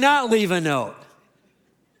would I not leave a note?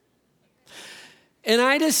 And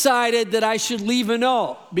I decided that I should leave a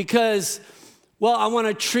note because, well, I want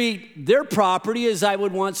to treat their property as I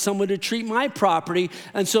would want someone to treat my property.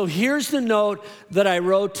 And so here's the note that I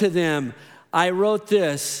wrote to them. I wrote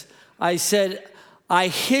this. I said, I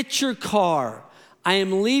hit your car. I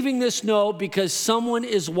am leaving this note because someone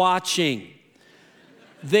is watching.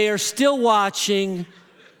 They are still watching.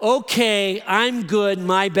 Okay, I'm good,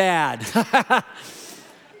 my bad.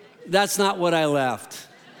 That's not what I left.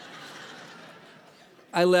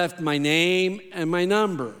 I left my name and my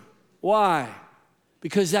number. Why?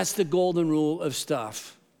 Because that's the golden rule of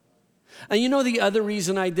stuff. And you know the other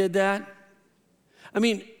reason I did that? I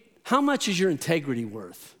mean, how much is your integrity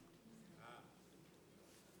worth?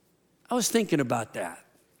 I was thinking about that.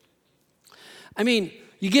 I mean,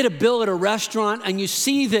 you get a bill at a restaurant and you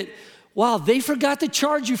see that, Wow, they forgot to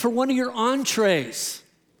charge you for one of your entrees.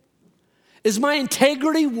 Is my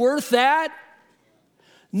integrity worth that?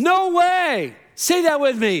 No way. Say that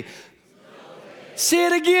with me. Say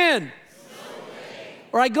it again.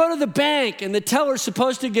 Or I go to the bank and the teller's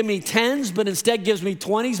supposed to give me 10s, but instead gives me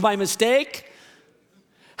 20s by mistake.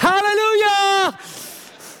 Hallelujah!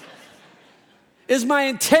 Is my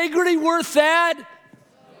integrity worth that?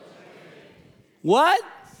 What?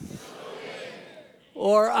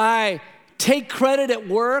 Or I take credit at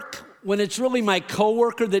work when it's really my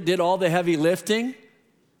coworker that did all the heavy lifting.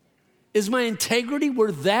 Is my integrity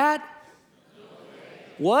worth that?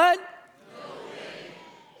 What?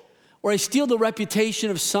 Or I steal the reputation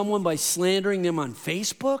of someone by slandering them on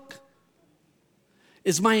Facebook?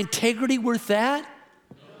 Is my integrity worth that?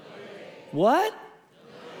 What?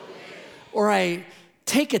 Or I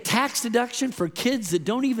take a tax deduction for kids that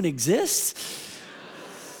don't even exist?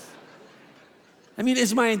 I mean,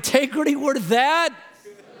 is my integrity worth that?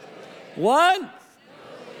 What?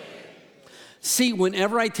 See,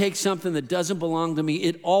 whenever I take something that doesn't belong to me,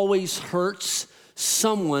 it always hurts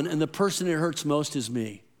someone, and the person it hurts most is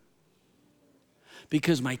me.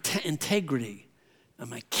 Because my integrity and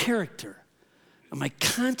my character and my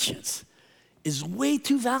conscience is way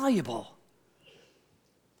too valuable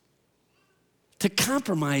to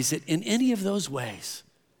compromise it in any of those ways.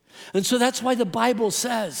 And so that's why the Bible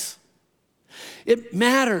says it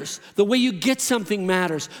matters. The way you get something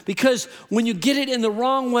matters, because when you get it in the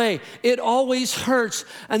wrong way, it always hurts.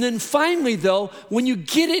 And then finally, though, when you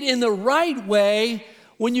get it in the right way,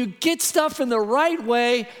 when you get stuff in the right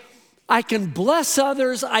way, I can bless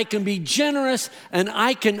others, I can be generous, and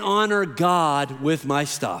I can honor God with my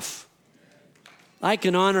stuff. I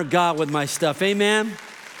can honor God with my stuff. Amen?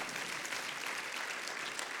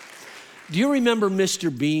 Do you remember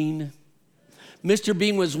Mr. Bean? Mr.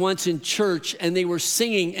 Bean was once in church and they were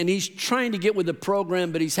singing, and he's trying to get with the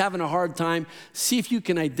program, but he's having a hard time. See if you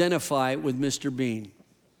can identify with Mr. Bean.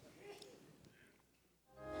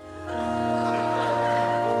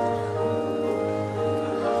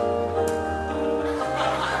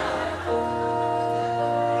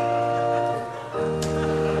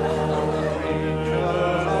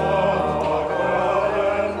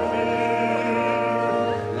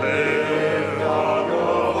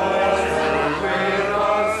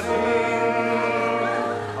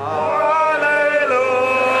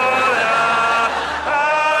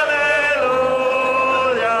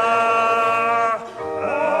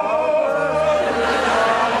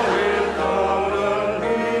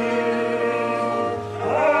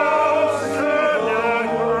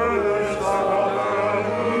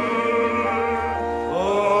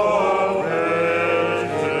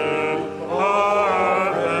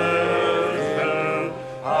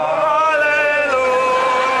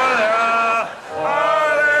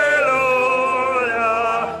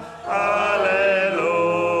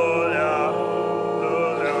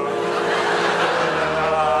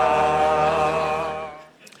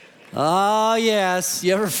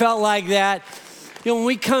 You ever felt like that? You know, when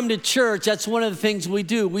we come to church, that's one of the things we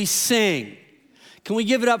do. We sing. Can we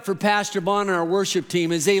give it up for Pastor Bon and our worship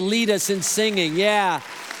team as they lead us in singing? Yeah,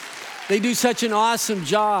 they do such an awesome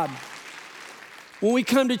job. When we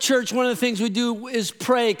come to church, one of the things we do is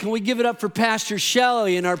pray. Can we give it up for Pastor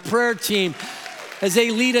Shelley and our prayer team as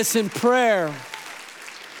they lead us in prayer?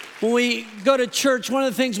 When we go to church, one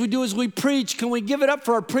of the things we do is we preach. Can we give it up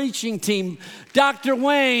for our preaching team? Dr.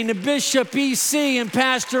 Wayne, and Bishop E.C., and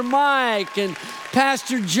Pastor Mike, and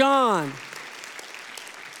Pastor John.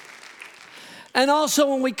 And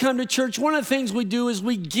also when we come to church, one of the things we do is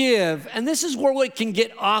we give. And this is where it can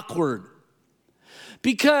get awkward.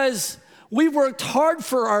 Because we worked hard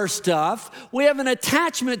for our stuff. We have an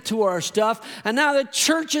attachment to our stuff. And now the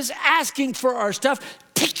church is asking for our stuff.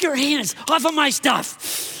 Take your hands off of my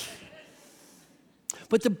stuff.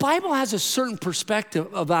 But the Bible has a certain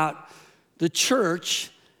perspective about the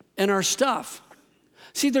church and our stuff.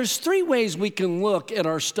 See, there's three ways we can look at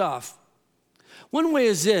our stuff. One way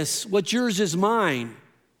is this: what's yours is mine,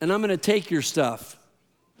 and I'm going to take your stuff.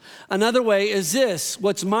 Another way is this: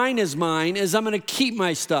 what's mine, is I'm going to keep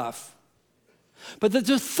my stuff. But there's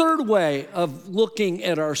a third way of looking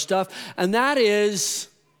at our stuff, and that is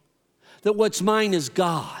that what's mine is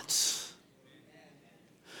God's.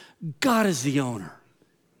 God is the owner.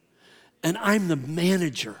 And I'm the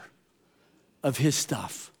manager of his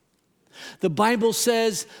stuff. The Bible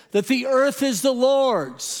says that the earth is the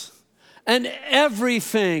Lord's and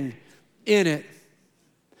everything in it.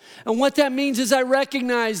 And what that means is I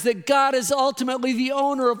recognize that God is ultimately the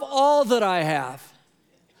owner of all that I have.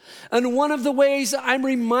 And one of the ways I'm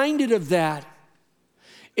reminded of that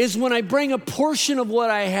is when I bring a portion of what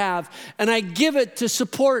I have and I give it to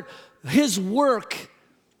support his work,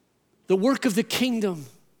 the work of the kingdom.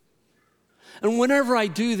 And whenever I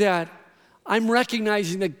do that, I'm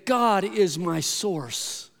recognizing that God is my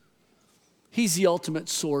source. He's the ultimate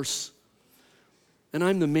source, and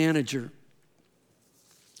I'm the manager.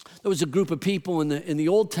 There was a group of people in the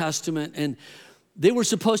Old Testament, and they were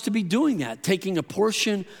supposed to be doing that, taking a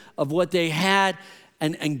portion of what they had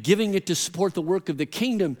and giving it to support the work of the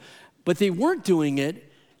kingdom, but they weren't doing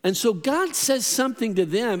it. And so God says something to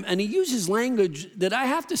them, and he uses language that I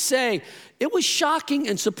have to say, it was shocking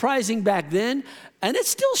and surprising back then, and it's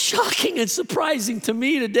still shocking and surprising to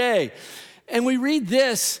me today. And we read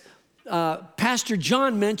this, Pastor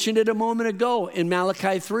John mentioned it a moment ago in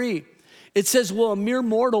Malachi 3. It says, will a mere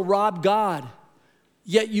mortal rob God?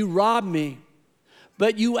 Yet you rob me.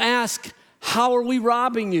 But you ask, how are we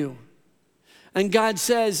robbing you? And God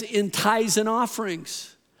says, in tithes and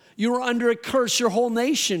offerings. You are under a curse, your whole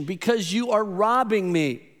nation, because you are robbing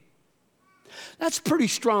me. That's pretty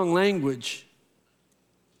strong language.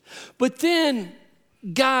 But then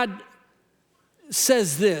God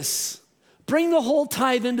says this, bring the whole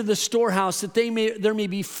tithe into the storehouse that there may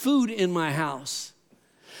be food in my house.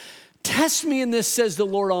 Test me in this, says the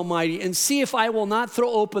Lord Almighty, and see if I will not throw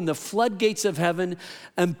open the floodgates of heaven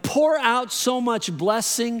and pour out so much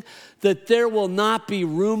blessing that there will not be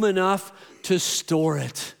room enough to store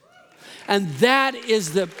it. And that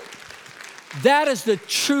is the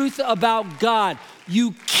truth about God.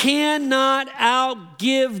 You cannot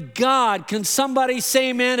outgive God. Can somebody say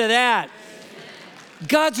amen to that? Amen.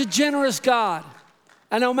 God's a generous God.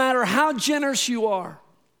 And no matter how generous you are,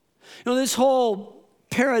 this whole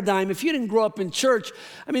paradigm, if you didn't grow up in church,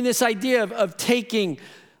 this idea of taking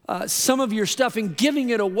some of your stuff and giving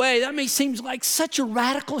it away, that may seem like such a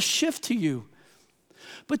radical shift to you.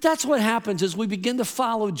 But that's what happens as we begin to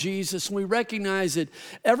follow Jesus and we recognize that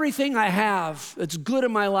everything I have that's good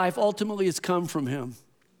in my life ultimately has come from him.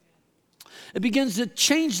 It begins to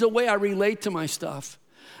change the way I relate to my stuff.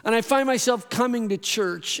 And I find myself coming to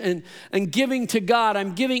church and giving to God.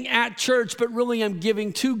 I'm giving at church, but really I'm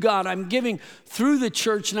giving to God. I'm giving through the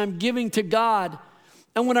church and I'm giving to God.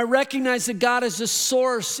 And when I recognize that God is the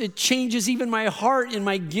source, it changes even my heart in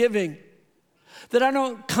my giving. That I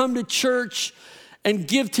don't come to church and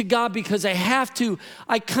give to God because I have to.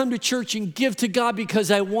 I come to church and give to God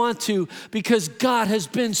because I want to, because God has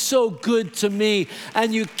been so good to me.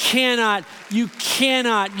 And you cannot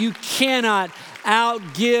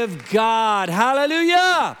outgive God.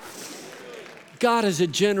 Hallelujah. God is a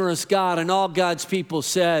generous God, and all God's people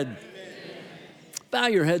said, amen. Bow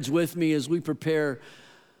your heads with me as we prepare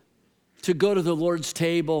to go to the Lord's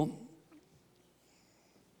table.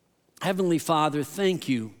 Heavenly Father, thank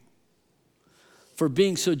you for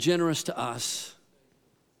being so generous to us.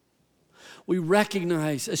 We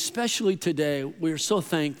recognize, especially today, we are so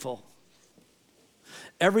thankful.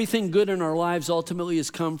 Everything good in our lives ultimately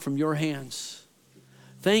has come from your hands.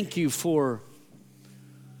 Thank you for,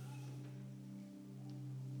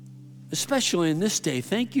 especially in this day,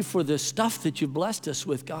 thank you for the stuff that you've blessed us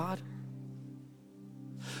with, God.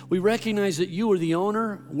 We recognize that you are the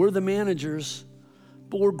owner, we're the managers,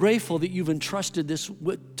 but we're grateful that you've entrusted this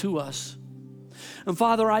to us. And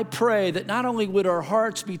Father, I pray that not only would our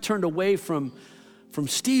hearts be turned away from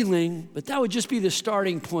stealing, but that would just be the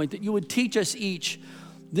starting point, that you would teach us each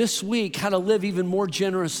this week how to live even more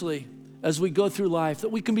generously as we go through life, that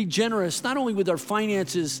we can be generous not only with our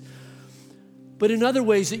finances, but in other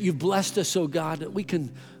ways that you've blessed us, oh God, that we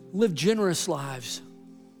can live generous lives,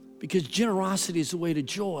 because generosity is the way to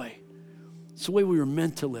joy. It's the way we were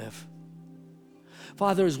meant to live.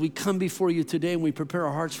 Father, as we come before you today and we prepare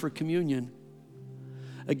our hearts for communion,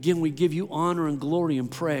 again, we give you honor and glory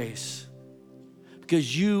and praise,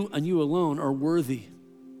 because you and you alone are worthy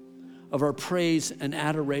of our praise and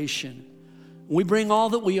adoration. We bring all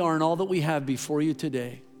that we are and all that we have before you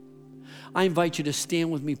today. I invite you to stand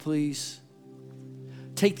with me, please.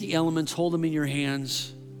 Take the elements, hold them in your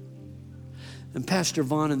hands. And Pastor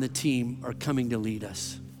Vaughn and the team are coming to lead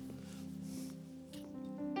us.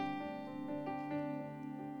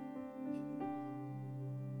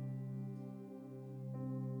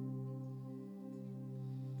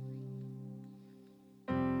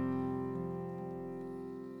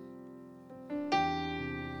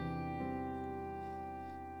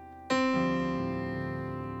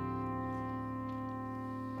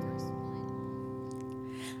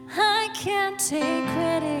 Can't take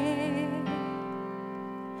credit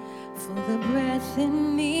for the breath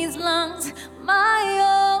in these lungs.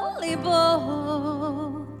 My only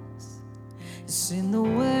boast is in the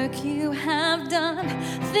work you have done.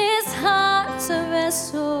 This heart's a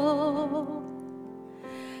vessel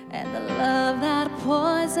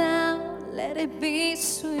let it be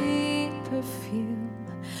sweet perfume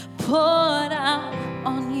poured out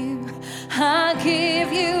on you. I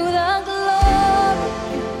give you the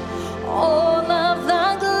glory, all of the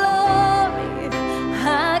glory.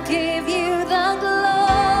 I give you the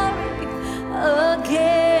glory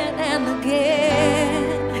again and again.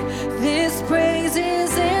 This praise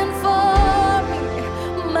isn't for me,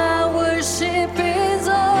 my worship is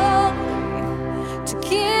only to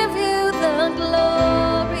give you the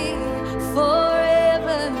glory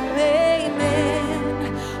forever,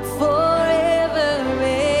 amen, forever,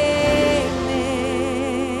 amen.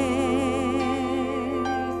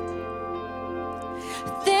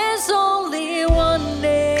 There's only one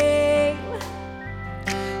name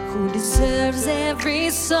who deserves every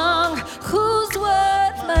song, who's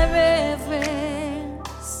worth my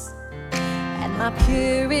reverence and my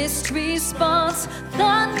purest response,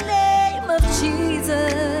 the name of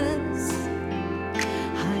Jesus.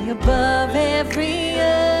 High above every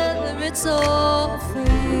other, it's all for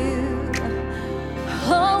you.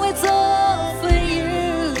 Oh, it's all for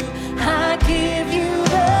you. I give you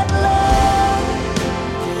the glory,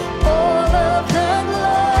 all of the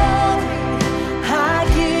glory. I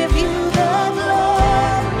give you the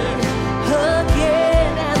glory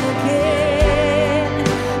again and again.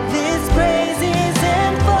 This praise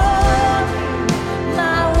isn't for me,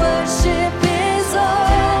 my worship is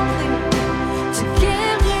only to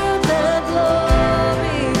give you the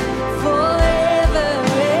glory forever,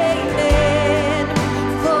 amen,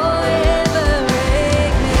 forever,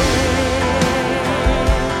 amen.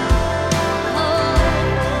 Oh,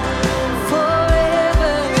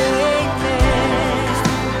 forever, amen.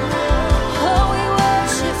 Oh, we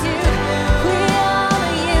worship you, we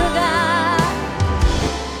honor you, God.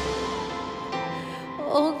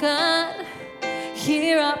 Oh, God,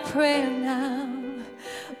 hear our prayer now.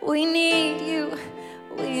 We need you,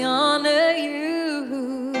 we honor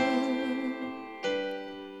you.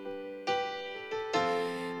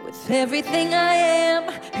 With everything I am,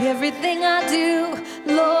 everything I do,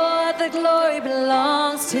 Lord, the glory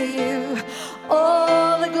belongs to you.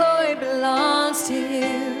 All the glory belongs to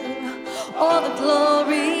you. All the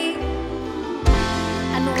glory.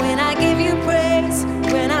 And when I give you praise,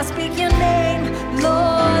 when I speak your name,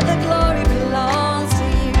 Lord, the glory belongs to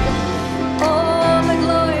you. All the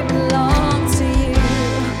glory belongs to you.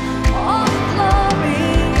 All the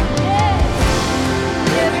glory, yeah.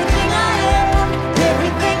 Everything I am,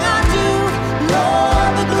 everything I do,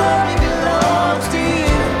 Lord, the glory belongs to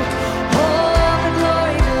you. All the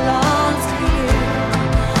glory belongs to you.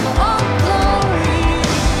 All the glory,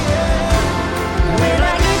 yeah. When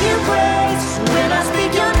I give you praise, when I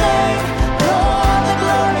speak your name, Lord, the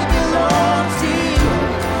glory belongs to you.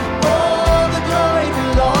 All the glory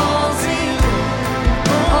belongs to you.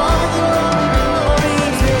 All the glory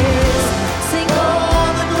is. Sing, all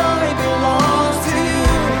the glory belongs to you.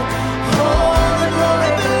 All the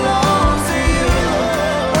glory belongs to you.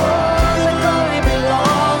 All the glory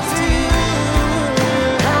belongs to you.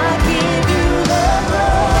 I give you the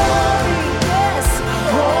glory, yes,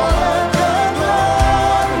 all of the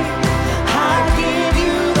glory. I give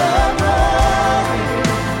you the glory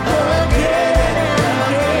again and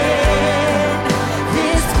again.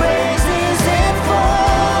 This praise isn't for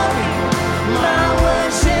me, my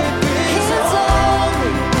worship is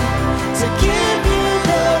only to give you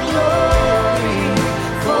the glory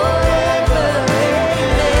forever,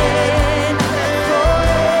 amen,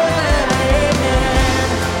 forever, amen.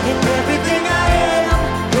 In everything I am,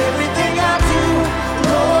 everything I do,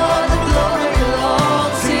 Lord, the glory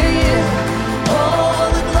belongs to you. All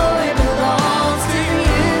the glory belongs to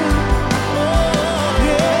you.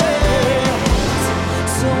 Yes.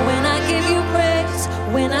 So when I give you praise,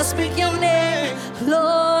 when I speak your name,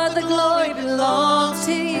 Lord, the glory belongs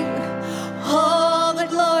to you. All the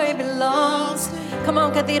glory belongs. Come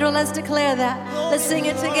on, Cathedral, let's declare that. Let's sing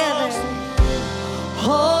it together.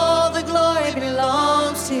 All the glory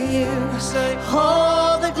belongs to you.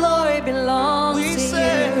 All the glory belongs to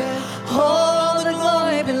you. All the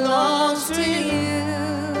glory belongs to you.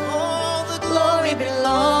 All the glory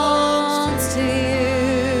belongs to you.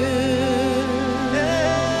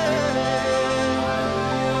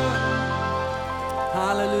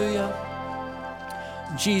 Hallelujah.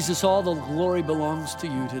 Jesus, all the glory belongs to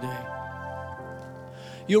you today.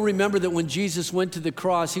 You'll remember that when Jesus went to the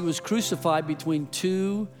cross, he was crucified between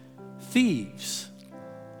two thieves.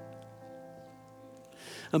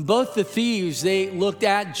 And both the thieves, they looked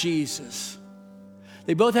at Jesus.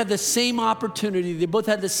 They both had the same opportunity. They both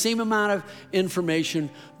had the same amount of information.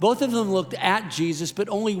 Both of them looked at Jesus, but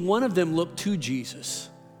only one of them looked to Jesus.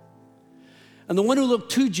 And the one who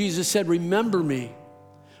looked to Jesus said, "Remember me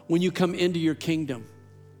when you come into your kingdom.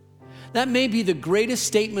 That may be the greatest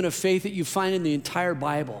statement of faith that you find in the entire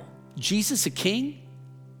Bible. Jesus a king?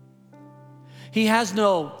 He has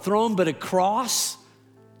no throne but a cross.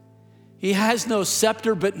 He has no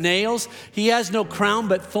scepter but nails. He has no crown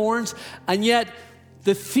but thorns. And yet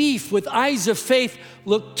the thief with eyes of faith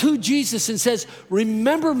looked to Jesus and says,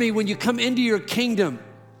 remember me when you come into your kingdom.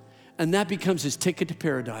 And that becomes his ticket to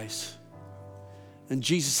paradise. And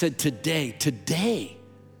Jesus said, today,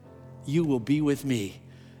 you will be with me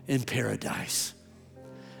in paradise.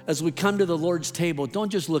 As we come to the Lord's table, don't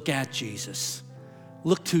just look at Jesus.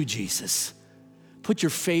 Look to Jesus. Put your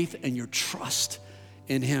faith and your trust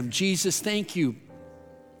in him. Jesus, thank you.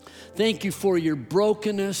 Thank you for your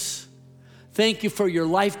brokenness. Thank you for your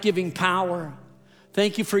life-giving power.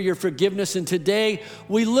 Thank you for your forgiveness. And today,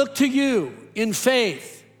 we look to you in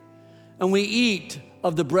faith, and we eat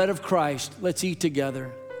of the bread of Christ. Let's eat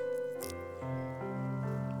together.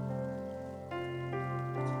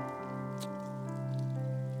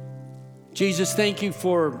 Jesus, thank you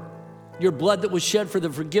for your blood that was shed for the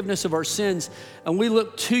forgiveness of our sins. And we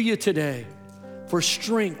look to you today for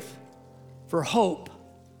strength, for hope,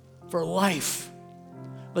 for life.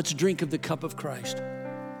 Let's drink of the cup of Christ.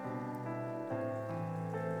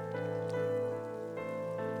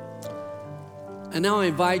 And now I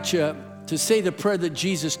invite you to say the prayer that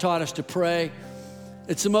Jesus taught us to pray.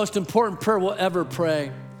 It's the most important prayer we'll ever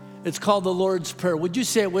pray. It's called the Lord's Prayer. Would you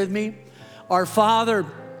say it with me? Our Father,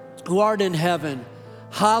 who art in heaven,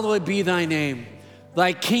 hallowed be thy name.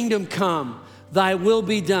 Thy kingdom come, thy will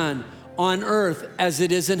be done on earth as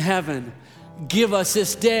it is in heaven. Give us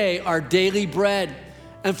this day our daily bread,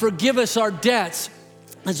 and forgive us our debts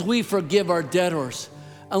as we forgive our debtors.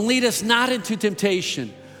 And lead us not into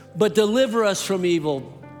temptation, but deliver us from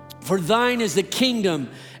evil. For thine is the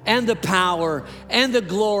kingdom and the power and the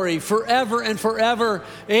glory forever and forever.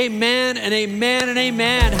 Amen and amen and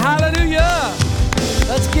amen. Hallelujah.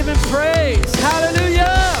 Let's give him praise.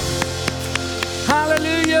 Hallelujah.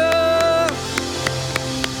 Hallelujah.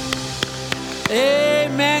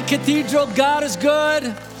 Amen. Cathedral, God is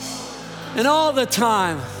good and all the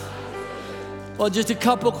time. Well, just a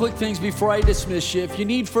couple quick things before I dismiss you. If you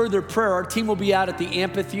need further prayer, our team will be out at the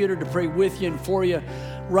amphitheater to pray with you and for you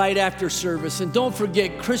right after service. And don't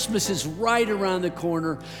forget, Christmas is right around the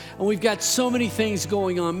corner, and we've got so many things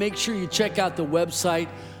going on. Make sure you check out the website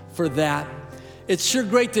for that. It's sure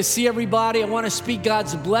great to see everybody. I want to speak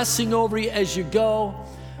God's blessing over you as you go.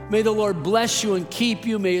 May the Lord bless you and keep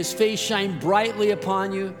you. May his face shine brightly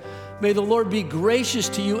upon you. May the Lord be gracious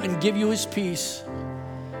to you and give you his peace.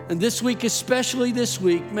 And this week, especially this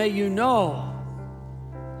week, may you know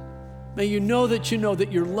that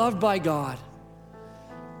you're loved by God.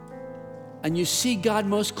 And you see God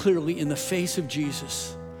most clearly in the face of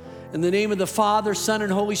Jesus. In the name of the Father, Son,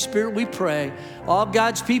 and Holy Spirit, we pray. All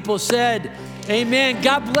God's people said, amen.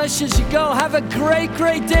 God bless you as you go. Have a great,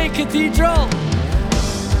 great day, Cathedral.